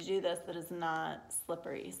which to do this that is not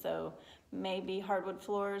slippery. So maybe hardwood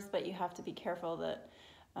floors, but you have to be careful that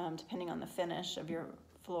depending on the finish of your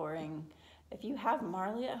flooring, if you have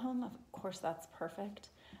marley at home, of course that's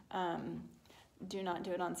perfect. Do not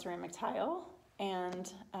do it on ceramic tile.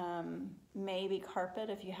 And maybe carpet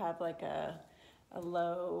if you have like a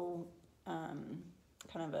low, kind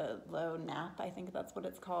of a low nap, I think that's what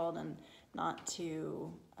it's called, and not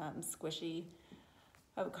too squishy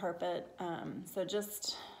of a carpet. So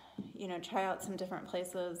just, you know, try out some different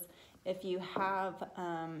places. If you have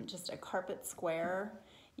just a carpet square,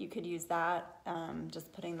 you could use that,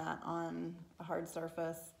 just putting that on a hard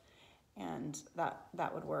surface, and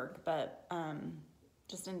that would work. But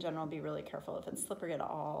just in general, be really careful. If it's slippery at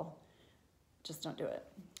all, just don't do it,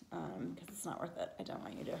 because it's not worth it. I don't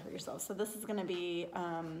want you to hurt yourself. So this is gonna be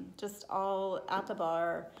just all at the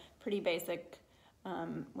bar, pretty basic,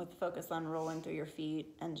 with focus on rolling through your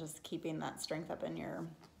feet and just keeping that strength up in your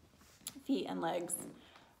feet and legs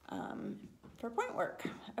for pointe work.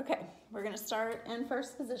 Okay, we're gonna start in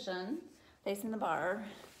first position, facing the bar,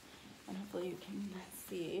 and hopefully you can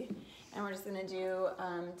see. And we're just gonna do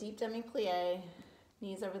deep demi-plie,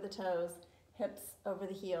 knees over the toes, hips over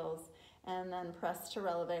the heels, and then press to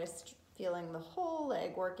releve, feeling the whole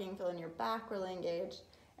leg working, feeling your back really engaged.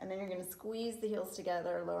 And then you're gonna squeeze the heels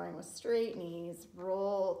together, lowering with straight knees,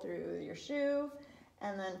 roll through your shoe,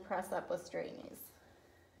 and then press up with straight knees.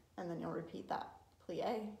 And then you'll repeat that.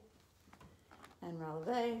 Plie, and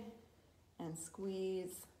releve, and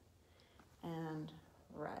squeeze, and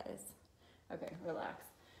rise. Okay, relax.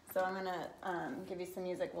 So I'm gonna give you some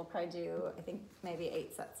music. We'll probably do, I think, maybe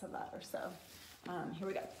 8 sets of that or so. Here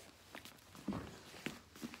we go.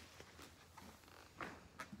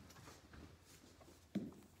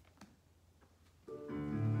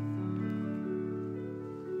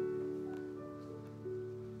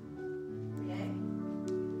 Okay.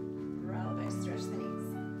 Releve, stretch the knees.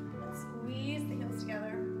 And squeeze the heels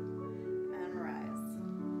together. And rise.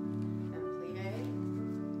 And plie.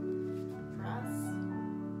 Press.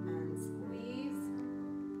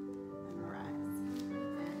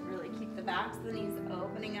 The backs of the knees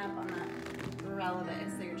opening up on that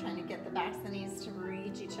releve. So you're trying to get the backs of the knees to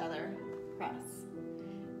reach each other. Press.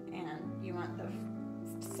 And you want the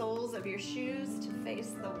soles of your shoes to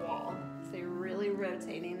face the wall. So you're really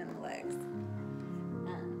rotating in the legs.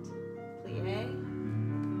 And plie.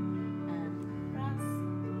 And press.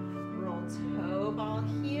 Roll toe, ball,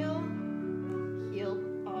 heel. Heel,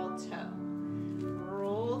 ball, toe.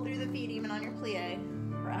 Roll through the feet even on your plie.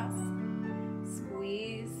 Press.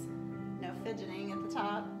 Squeeze. No fidgeting at the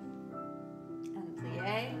top, and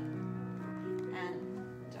plie, and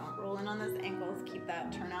don't roll in on those ankles. Keep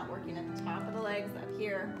that turnout working at the top of the legs up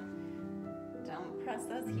here. Don't press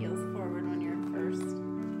those heels forward when you're in first,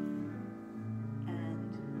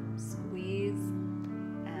 and squeeze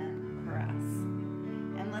and press.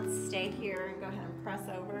 And let's stay here and go ahead and press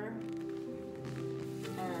over,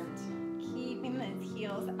 and keeping the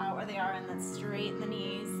heels out where they are, and then straighten the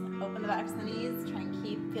knees. Open the backs of the knees, try and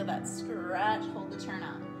feel that stretch, hold the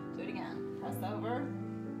turnout. Do it again. Press over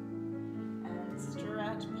and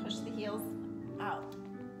stretch, push the heels out.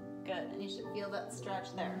 Good, and you should feel that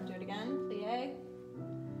stretch there. Do it again, plie,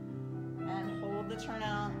 and hold the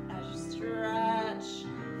turnout as you stretch.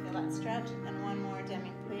 Feel that stretch, and one more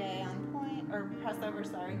demi-plie on pointe, or press over,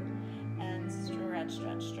 sorry, and stretch,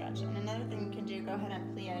 stretch, stretch. And another thing you can do, go ahead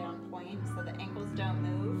and plie on pointe so the ankles don't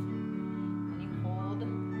move, and you hold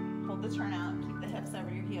the turnout, keep the hips over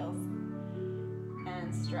your heels,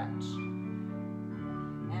 and stretch.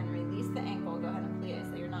 And release the ankle, go ahead and plie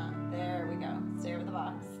so you're not, there we go. Stay over the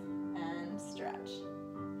box, and stretch.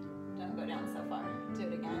 Don't go down so far. Do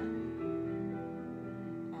it again.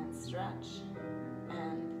 And stretch,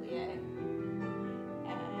 and plie,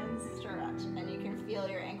 and stretch. And you can feel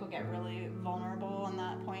your ankle get really vulnerable on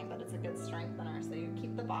that point, but it's a good strengthener. So you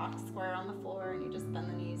keep the box square on the floor, and you just bend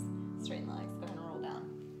the knees, straighten the legs, go ahead and roll down.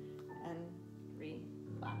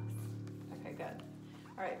 Relax. Okay, good.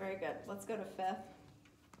 All right, very good. Let's go to fifth.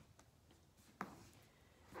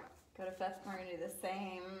 Go to fifth, and we're gonna do the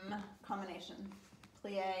same combination.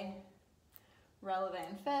 Plie, releve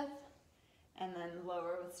in fifth, and then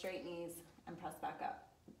lower with straight knees and press back up.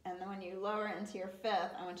 And then when you lower into your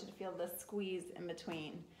fifth, I want you to feel the squeeze in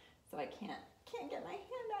between. So I can't get my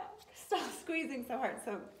hand out. Stop squeezing so hard.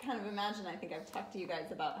 So kind of imagine, I think I've talked to you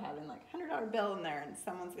guys about having like a $100 bill in there and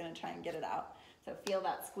someone's gonna try and get it out. So feel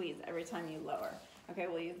that squeeze every time you lower. Okay,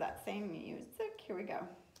 we'll use that same music. Here we go.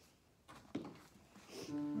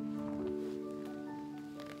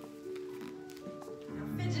 No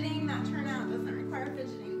fidgeting, that turnout doesn't require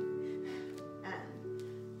fidgeting. And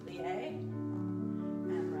plie,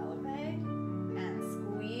 and releve, and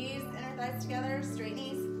squeeze inner thighs together, straight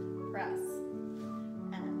knees, press.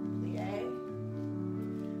 And plie,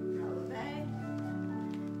 releve,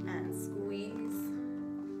 and squeeze.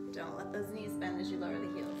 Don't let those knees bend as you lower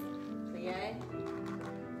the heels. Plie,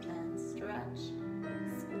 and stretch,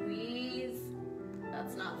 squeeze.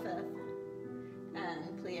 That's not fifth.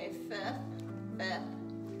 And plie fifth, fifth,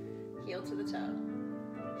 heel to the toe,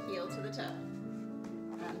 heel to the toe.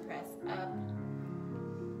 And press up,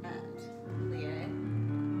 and plie,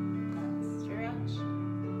 and stretch,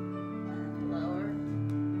 and lower,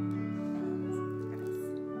 and press.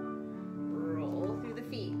 Roll through the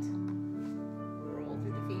feet, roll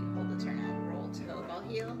through the feet, hold the turnout, roll toe ball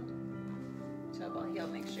heel,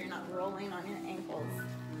 make sure you're not rolling on your ankles.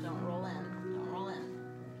 Don't roll in, don't roll in.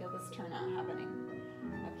 Feel this turnout happening.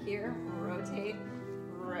 Up here, rotate,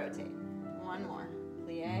 rotate. One more,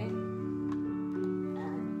 plie,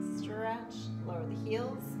 and stretch, lower the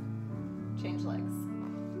heels, change legs,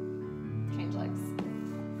 and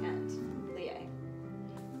plie,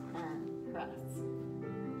 and press,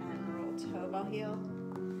 and roll toe ball heel,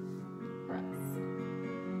 press,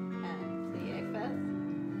 and plie fifth,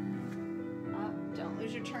 up, don't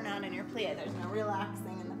lose your turnout in your plie, there's no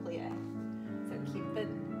relaxing in the plie, so keep the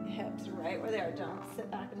hips right where they are, don't sit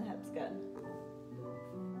back in the hips, good,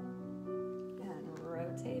 and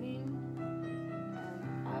rotating,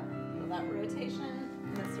 and up, feel that rotation,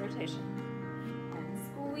 this rotation, and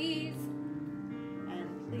squeeze, and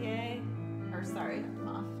plie, or sorry,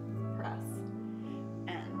 off, press,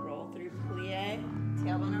 and roll through plie,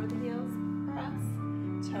 tailbone over the heels, press,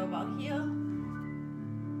 toe ball heel,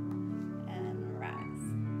 and rise,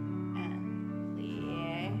 and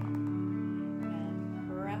plie, and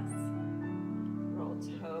press, roll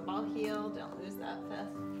toe ball heel, don't lose that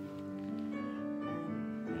fifth, and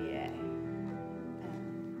plie,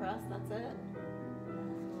 and press, that's it,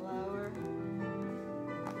 and lower,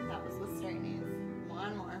 that was with straight knees,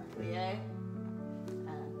 one more, plie,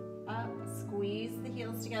 and up, squeeze the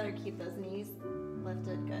heels together, keep those knees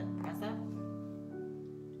lifted, good, press up,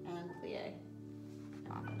 and plie,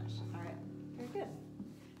 and finish, all right, very good.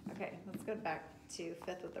 Okay, let's go back to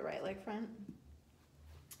fifth with the right leg front,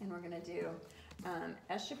 and we're gonna do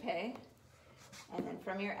échappé, and then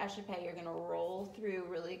from your échappé, you're gonna roll through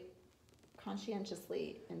really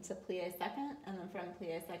conscientiously into plie second, and then from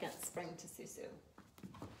plie second, spring to susu.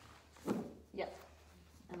 Yep,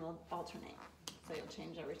 and we'll alternate, so you'll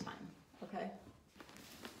change every time, okay?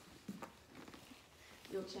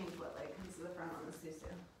 You'll change what leg comes to the front on the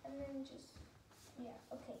susu. And then just, yeah,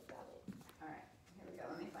 okay, got it. All right, here we go,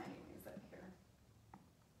 let me find your music here.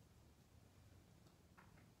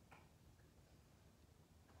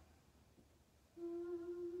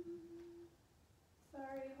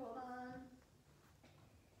 Sorry, hold on.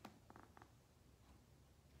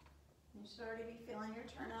 You should already be feeling your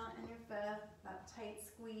turnout in your fifth, that tight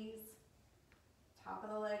squeeze. Top of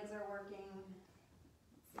the legs are working.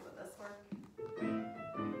 Let's see what this works.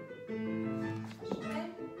 Échappé,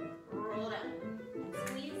 roll down, and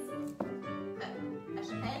squeeze. Good.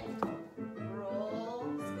 Échappé, roll,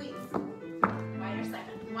 squeeze. Wider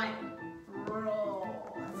second, wider. Roll,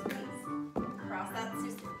 and squeeze. Cross that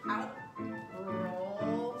susu, out.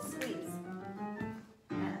 Roll, squeeze.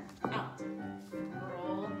 And out.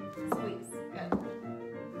 Roll, squeeze. Good.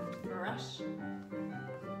 Brush.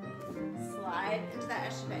 Slide into that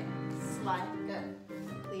échappé. Slide. Good.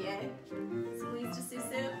 Plie. Squeeze to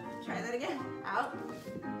susu. Try that again. Out.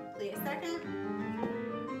 Plie second.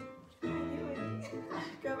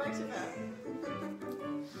 Go back to that.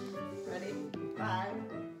 Ready? 5,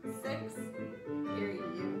 6. Here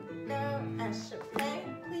you go. Échappé.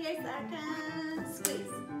 Plie second.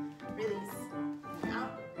 Squeeze. Release. And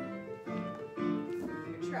out.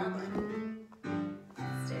 You're traveling.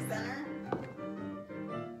 Stay center.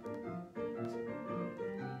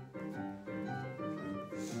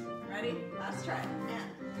 Ready? Last try.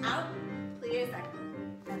 And out. Plie second.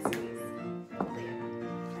 And squeeze. Plie.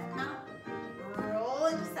 And out. Roll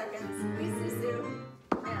into second. Squeeze susu.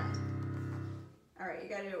 And. All right, you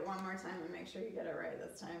gotta do it one one more time and make sure you get it right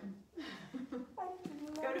this time.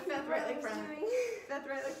 Go to fifth, right leg front. Fifth,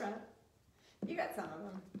 right leg front. You got some of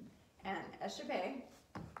them. And échappé.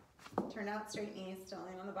 Turn out straight knees, still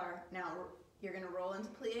laying on the bar. Now you're gonna roll into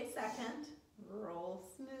plie second. Roll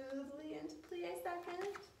smoothly into plie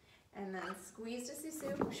second. And then squeeze to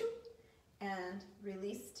sous-sus. And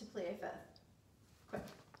release to plie fifth. Quick.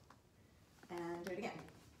 And do it again.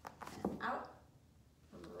 And out.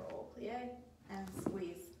 Roll plie and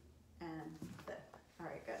squeeze and fifth. All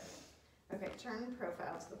right, good. Okay, turn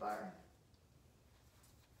profile to the bar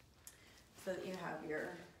so that you have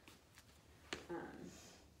your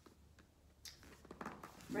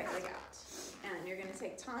right leg out. And you're gonna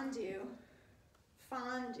take tendu,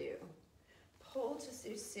 fondue, pull to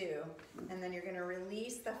sous-sus, and then you're gonna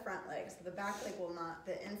release the front leg. So the back leg will not,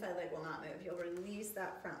 the inside leg will not move. You'll release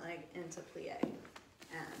that front leg into plie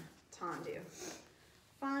and tendu.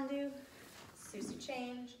 Fondue, sous-sus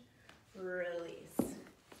change, release.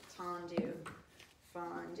 Tendu,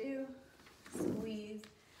 fondue, squeeze,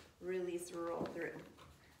 release, roll through.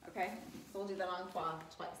 Okay, so we'll do that on quad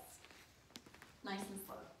twice. Nice and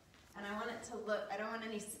slow. And I want it to look, I don't want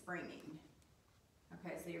any springing.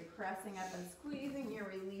 Okay, so you're pressing up and squeezing, you're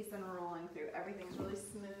releasing and rolling through. Everything's really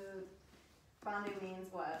smooth. Fondue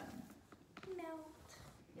means what? Melt.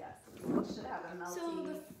 Yes, it should have a melty So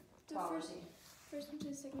the quality. first one to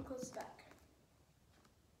the second closest back.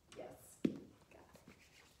 Yes.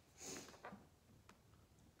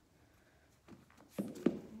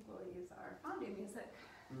 We'll use our fondue music.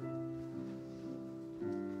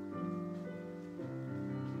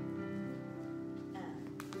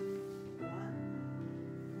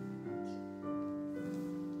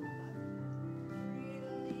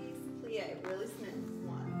 Really smooth.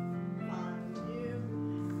 One, fondue,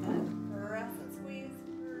 and press and squeeze,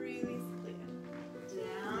 release, plie.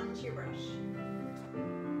 Down to your brush.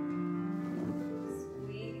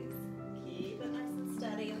 Squeeze, keep it nice and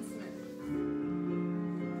steady and smooth.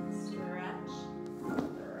 Stretch,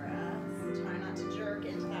 press, try not to jerk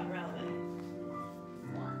into that releve.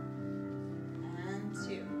 One, and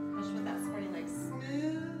two. Push with that supporting leg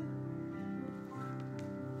smooth.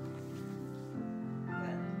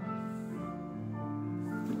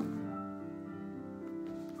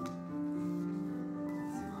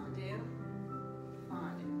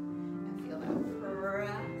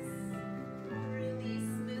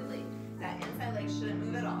 Shouldn't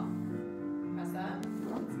move at all. Press up,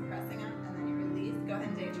 pressing up, and then you release. Go ahead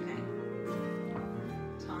and détourner.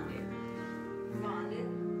 Tendu, fondue,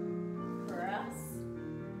 press,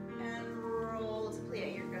 and roll to plie.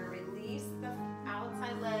 You're going to release the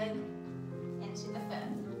outside leg into the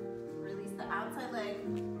fifth. Release the outside leg,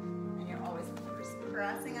 and you're always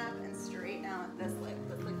pressing up and straight down with this leg.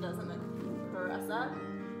 This leg doesn't move. Press up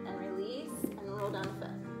and release and roll down the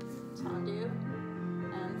fifth. Tendu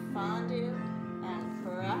and fondue. And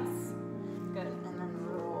press, good, and then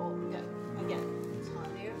roll, good. Again,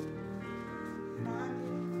 tendu,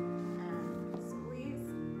 fondue, and squeeze,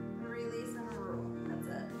 release, and roll. That's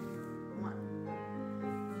it. One,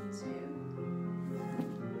 two, and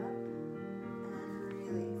up, and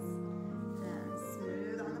release. And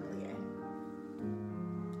smooth on the plie.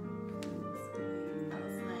 Squeeze, that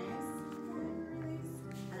was nice. And release,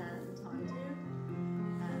 and tendu,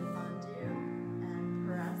 and fondue, and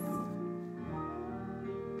press.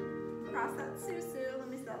 Cross that sous-sus. Let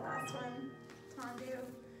me see that last one. Tendu,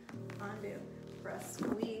 fondue, press,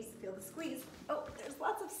 squeeze. Feel the squeeze. Oh, there's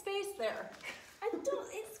lots of space there. I don't,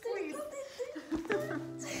 it's Squeeze.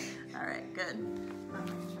 All right, good.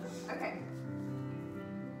 Okay.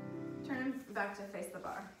 Turn back to face the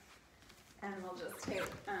bar. And we'll just take,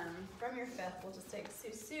 from your fifth, we'll just take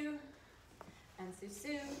sous-sus, and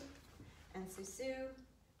sous-sus, and sous-sus,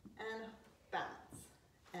 and balance.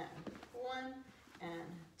 And one,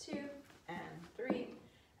 and two, and three,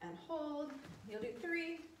 and hold. You'll do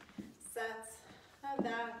 3 sets of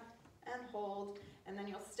that, and hold, and then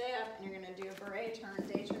you'll stay up, and you're gonna do a barre turn,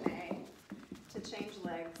 détourner, to change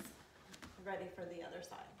legs, ready for the other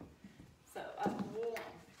side. So up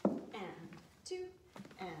 1, and 2,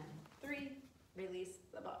 and 3, release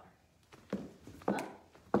the bar. Up,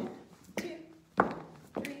 and 2, and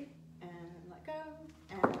 3, and let go,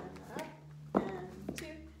 and up, and 2,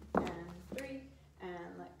 and 3,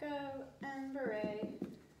 and let go, and barre,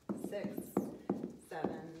 6, 7,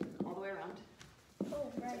 all the way around.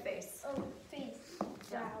 Oh, right. To face. Oh, face.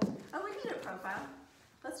 Yeah. Wow. Oh, we can do it profile.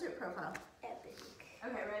 Let's do it profile. Epic.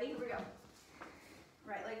 Okay, ready? Here we go.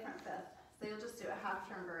 Right leg front fifth. So you'll just do a half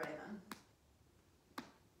turn barre then.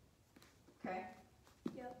 Okay?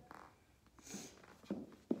 Yep.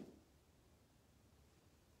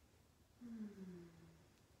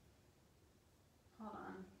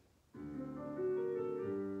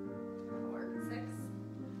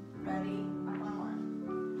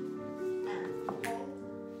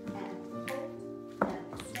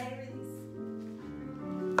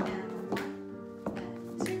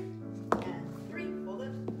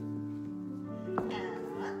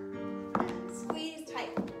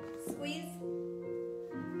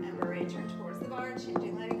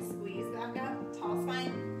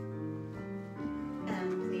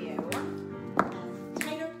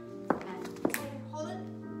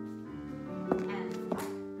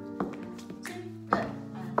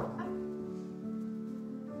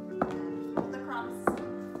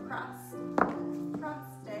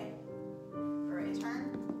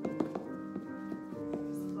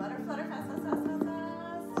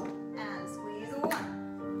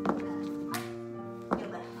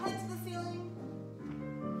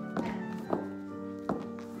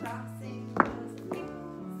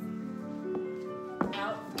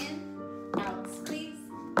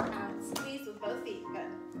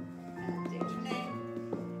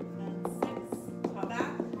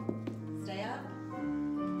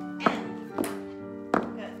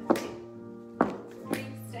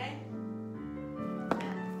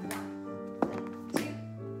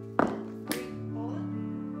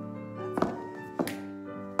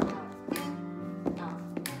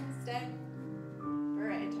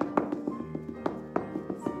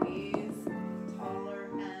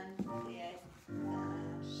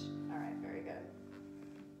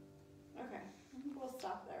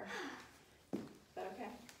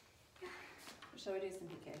 shall we do some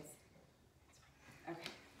PKs? Okay.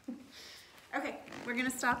 Okay, we're gonna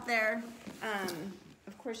stop there.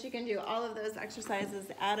 Of course, you can do all of those exercises,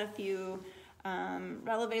 add a few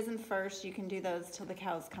releves in first. You can do those till the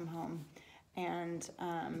cows come home. And,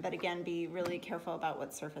 but again, be really careful about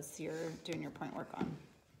what surface you're doing your point work on.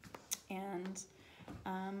 And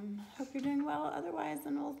hope you're doing well otherwise,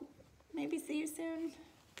 and we'll maybe see you soon.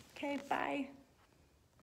 Okay, bye.